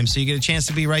to time. So you get a chance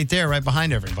to be right there, right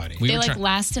behind everybody. They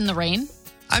last in the rain?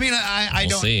 I mean, I We'll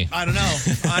don't see. I don't know.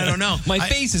 I don't know. My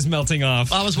face is melting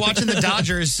off. I was watching the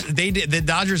Dodgers. The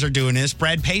Dodgers are doing this.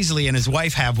 Brad Paisley and his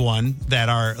wife have one that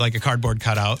are like a cardboard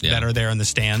cutout that are there in the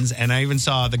stands. And I even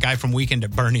saw the guy from Weekend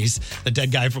at Bernie's, the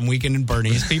dead guy from Weekend at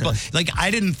Bernie's. People like,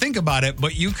 I didn't think about it,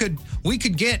 but we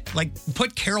could get like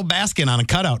put Carol Baskin on a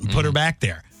cutout and put her back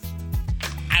there.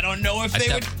 I don't know if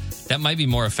they would. That might be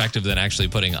more effective than actually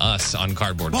putting us on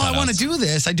cardboard Well, cutouts. I want to do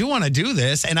this. I do want to do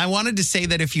this. And I wanted to say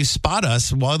that if you spot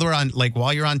us while you're on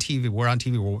TV, we're on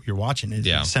TV, you're watching it.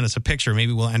 Yeah. Send us a picture.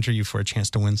 Maybe we'll enter you for a chance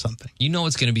to win something. You know,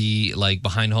 it's going to be like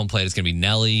behind home plate. It's going to be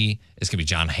Nelly. It's going to be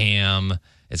John Hamm.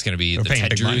 It's going to be the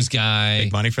Ted Drews guy.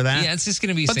 Big money for that? Yeah, it's just going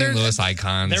to be St. Louis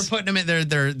icons. They're putting them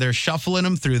in. They're shuffling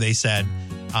them through, they said.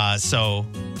 So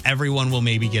everyone will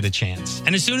maybe get a chance.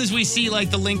 And as soon as we see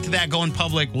like the link to that going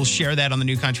public, we'll share that on the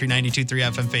New Country 92.3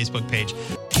 FM Facebook page.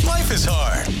 Life is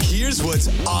hard. Here's what's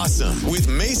awesome with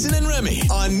Mason and Remy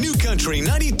on New Country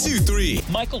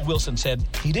 92.3. Michael Wilson said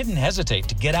he didn't hesitate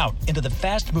to get out into the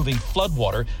fast-moving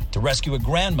floodwater to rescue a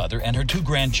grandmother and her 2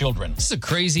 grandchildren. This is a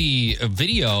crazy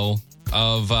video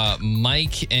of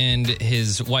Mike and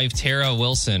his wife, Tara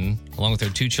Wilson, along with their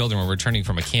 2 children, were returning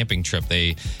from a camping trip.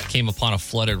 They came upon a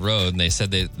flooded road, and they said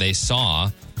they saw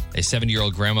a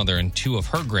 70-year-old grandmother and 2 of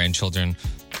her grandchildren.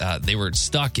 They were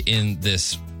stuck in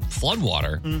this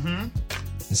floodwater.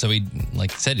 And so he,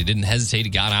 like I said, he didn't hesitate.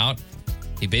 He got out,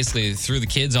 He basically threw the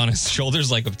kids on his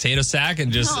shoulders like a potato sack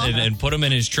and just and put them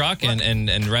in his truck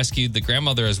and rescued the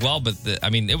grandmother as well. But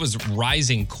it was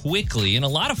rising quickly and a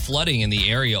lot of flooding in the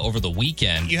area over the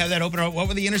weekend. You have that open. What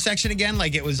were the intersection again?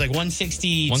 Like it was like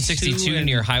 162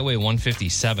 near Highway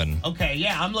 157. Okay,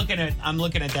 yeah, I'm looking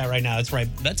at that right now. That's right.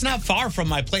 That's not far from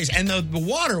my place, and the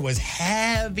water was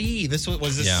heavy.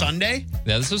 Was this Sunday?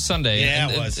 Yeah, this was Sunday. Yeah,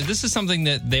 and it was. This is something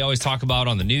that they always talk about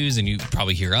on the news, and you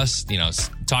probably hear us,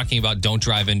 talking about don't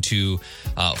drive into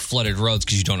flooded roads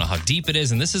because you don't know how deep it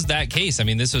is, and this is that case. I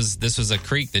mean, this was a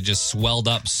creek that just swelled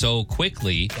up so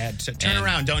quickly. Yeah, turn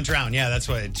around, don't drown. Yeah, that's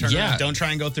what. Turn around, don't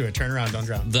try and go through it. Turn around, don't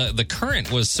drown. The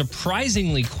current was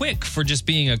surprisingly quick for just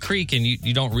being a creek, and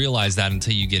you don't realize that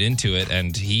until you get into it.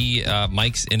 And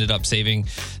Mike's ended up saving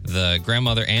the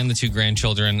grandmother and the two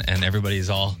grandchildren, and everybody's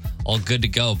all good to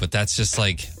go. But that's just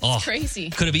like, crazy.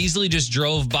 Could have easily just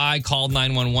drove by, called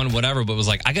 911, whatever, but was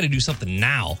like, I got to do something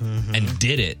now, and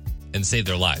did it and saved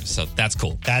their lives. So that's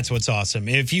cool. That's what's awesome.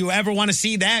 If you ever want to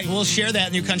see that, we'll share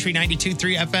that New Country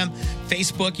 92.3 FM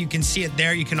Facebook. You can see it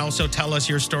there. You can also tell us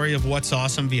your story of what's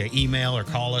awesome via email or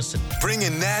call us.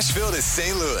 Bringing Nashville to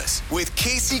St. Louis with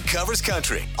Casey Covers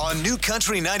Country on New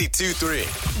Country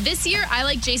 92.3. This year, I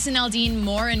like Jason Aldean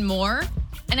more and more.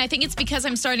 And I think it's because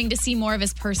I'm starting to see more of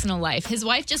his personal life. His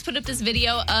wife just put up this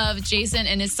video of Jason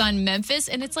and his son Memphis,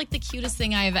 and it's like the cutest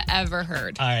thing I have ever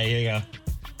heard. All right, here you go.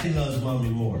 He loves mommy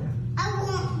more. I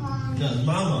want mommy. Does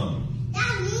my mom?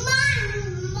 That's my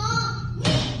mom.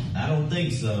 I don't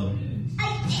think so.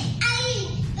 It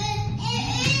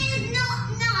is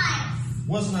not nice.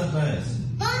 What's not nice?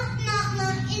 What's not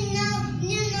nice?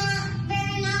 You're not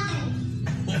very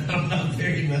nice. I'm not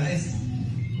very nice.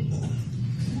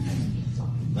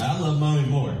 But I love mommy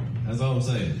more. That's all I'm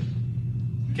saying.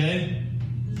 Okay?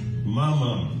 My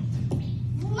mommy.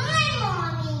 My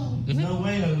mommy. No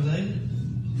way, Jose.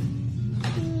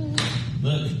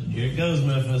 Look, here it goes,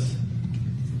 Memphis.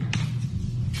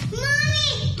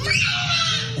 Mommy!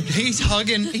 He's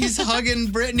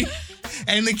hugging Brittany,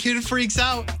 and the kid freaks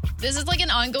out. This is like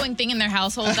an ongoing thing in their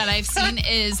household that I've seen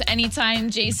is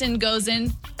anytime Jason goes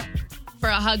in for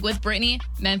a hug with Brittany,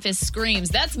 Memphis screams,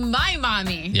 "That's my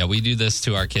mommy." Yeah, we do this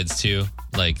to our kids too.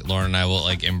 Like Lauren and I will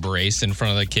like embrace in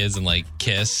front of the kids and like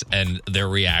kiss, and their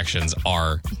reactions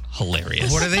are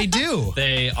hilarious. What do they do?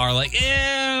 They are like, "Ew,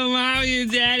 mommy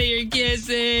and daddy are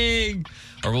kissing."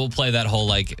 Or we'll play that whole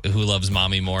like who loves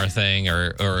mommy more thing,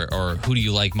 or who do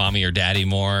you like, mommy or daddy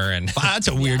more? And wow, that's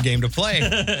a weird game to play.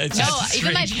 No,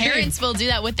 even my parents will do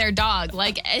that with their dog.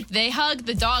 Like if they hug,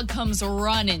 the dog comes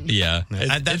running. Yeah,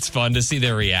 it's fun to see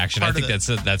their reaction. I think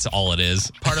that's all it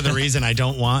is. Part of the reason I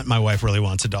don't want, my wife really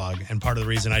wants a dog, and part of the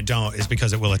reason I don't is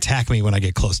because it will attack me when I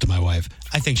get close to my wife.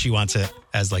 I think she wants it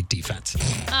as like defense.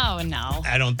 Oh no!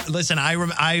 I don't listen. I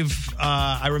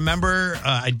remember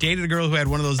I dated a girl who had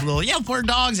one of those little poor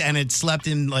dogs, and it slept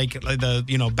in like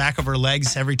the back of her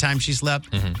legs every time she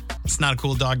slept. Mm-hmm. It's not a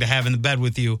cool dog to have in the bed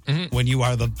with you when you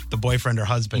are the boyfriend or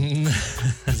husband.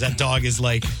 Because that dog is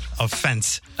like a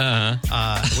fence,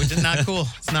 which is not cool.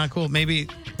 It's not cool. Maybe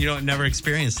you don't never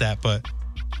experience that, but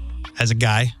as a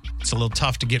guy, it's a little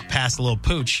tough to get past a little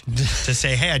pooch to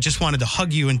say, "Hey, I just wanted to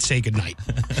hug you and say goodnight."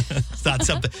 It's not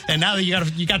something. And now that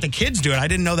you got the kids do it, I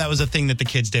didn't know that was a thing that the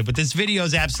kids did. But this video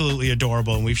is absolutely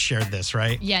adorable, and we've shared this,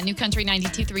 right? Yeah, New Country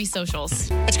 92.3 socials.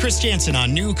 That's Chris Jansen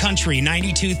on New Country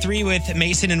 92.3 with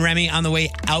Mason and Remy on the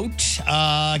way out.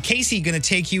 Casey going to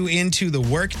take you into the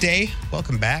work day.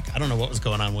 Welcome back. I don't know what was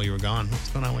going on while you were gone. What's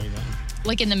going on while you were gone?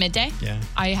 Like in the midday? Yeah.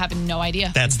 I have no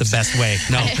idea. That's the best way.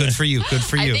 No, good for you. Good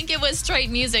for you. I think it was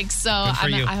straight music, so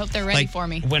I hope they're ready for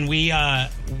me. When we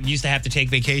used to have to take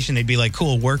vacation, they'd be like,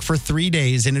 "Cool, work for 3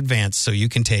 days in advance so you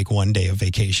can take 1 day of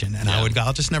vacation." And I would go,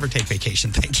 "I'll just never take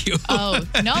vacation, thank you." Oh,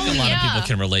 no, I think a lot of people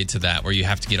can relate to that, where you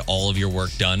have to get all of your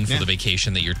work done for the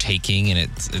vacation that you're taking, and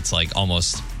it's like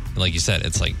almost... Like you said,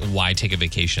 it's like, why take a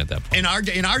vacation at that point?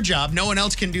 In our job, no one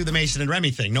else can do the Mason and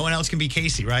Remy thing. No one else can be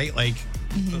Casey, right? Like,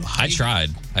 I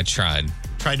tried.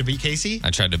 Tried to be Casey? I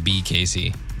tried to be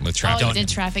Casey with traffic. Oh, you did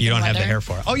traffic. You don't and have weather. the hair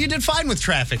for it. Oh, you did fine with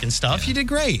traffic and stuff. Yeah. You did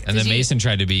great. And then Mason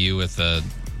tried to be you with the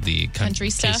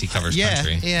country stuff. Casey Covers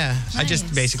Country. Yeah. Nice. I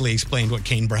just basically explained what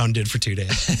Kane Brown did for 2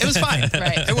 days. It was fine.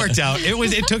 Right. It worked out.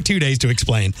 It took 2 days to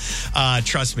explain.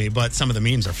 Trust me, but some of the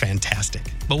memes are fantastic.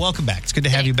 But welcome back. It's good to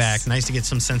have you back. Nice to get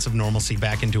some sense of normalcy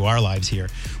back into our lives here.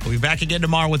 We'll be back again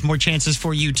tomorrow with more chances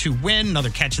for you to win. Another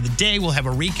catch of the day. We'll have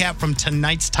a recap from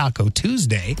tonight's Taco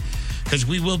Tuesday because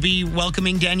we will be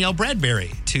welcoming Danielle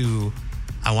Bradbury to,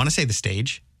 I want to say the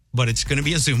stage, but it's going to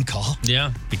be a Zoom call.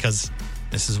 Yeah. Because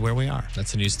this is where we are.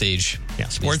 That's a new stage. Yeah,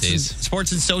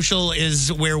 sports and social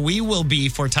is where we will be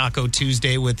for Taco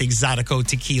Tuesday with Exotico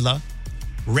Tequila.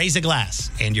 Raise a glass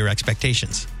and your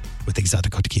expectations with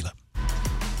Exotico Tequila.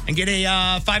 And get a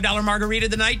 $5 margarita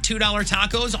tonight, $2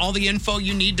 tacos. All the info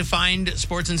you need to find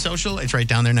Sports and Social. It's right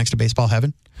down there next to Baseball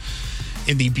Heaven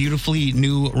in the beautifully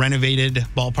new renovated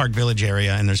Ballpark Village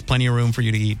area. And there's plenty of room for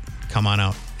you to eat. Come on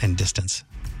out and distance.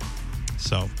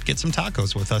 So get some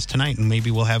tacos with us tonight, and maybe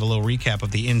we'll have a little recap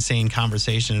of the insane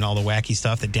conversation and all the wacky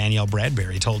stuff that Danielle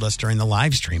Bradbury told us during the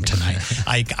live stream tonight.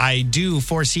 I do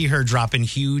foresee her dropping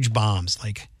huge bombs,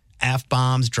 like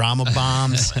F-bombs, drama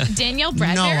bombs. Danielle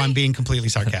Bradbury? No, I'm being completely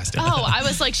sarcastic. Oh, I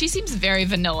was like, she seems very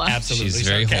vanilla. Absolutely. She's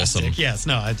very sarcastic. wholesome. Yes,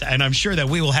 no, and I'm sure that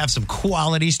we will have some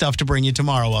quality stuff to bring you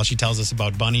tomorrow while she tells us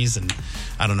about bunnies and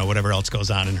I don't know, whatever else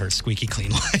goes on in her squeaky clean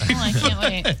life. Oh, I can't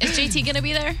wait. Is JT going to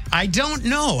be there? I don't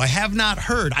know. I have not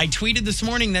heard. I tweeted this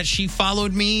morning that she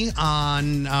followed me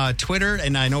on Twitter,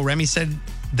 and I know Remy said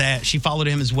that she followed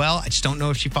him as well. I just don't know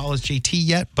if she follows JT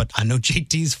yet, but I know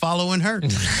JT's following her.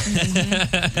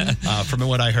 From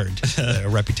what I heard, a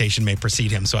reputation may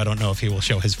precede him, so I don't know if he will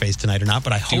show his face tonight or not,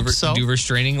 but I hope so. Do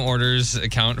restraining orders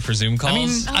count for Zoom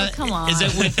calls? I mean, come on. Is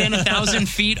it within 1,000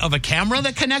 feet of a camera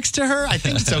that connects to her? I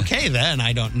think it's okay then.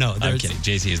 I don't know. I'm kidding.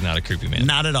 JT is not a creepy man.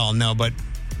 Not at all, no, but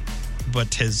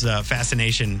his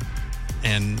fascination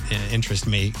and interest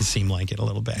may seem like it a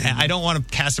little bit. I don't want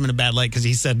to cast him in a bad light because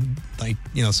he said, like,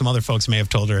 you know, some other folks may have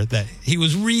told her that he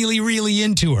was really, really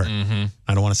into her. Mm-hmm.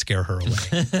 I don't want to scare her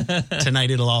away.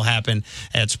 Tonight it'll all happen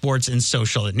at Sports and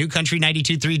Social at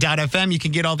newcountry923.fm. You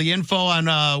can get all the info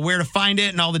on where to find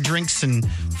it and all the drinks and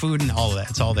food and all of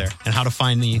that. It's all there. And how to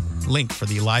find the link for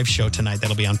the live show tonight.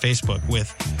 That'll be on Facebook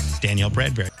with Danielle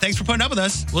Bradbury. Thanks for putting up with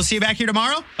us. We'll see you back here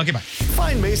tomorrow. Okay, bye.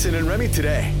 Find Mason and Remy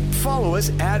today. Follow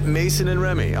us at Mason and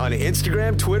Remy on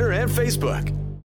Instagram, Twitter, and Facebook.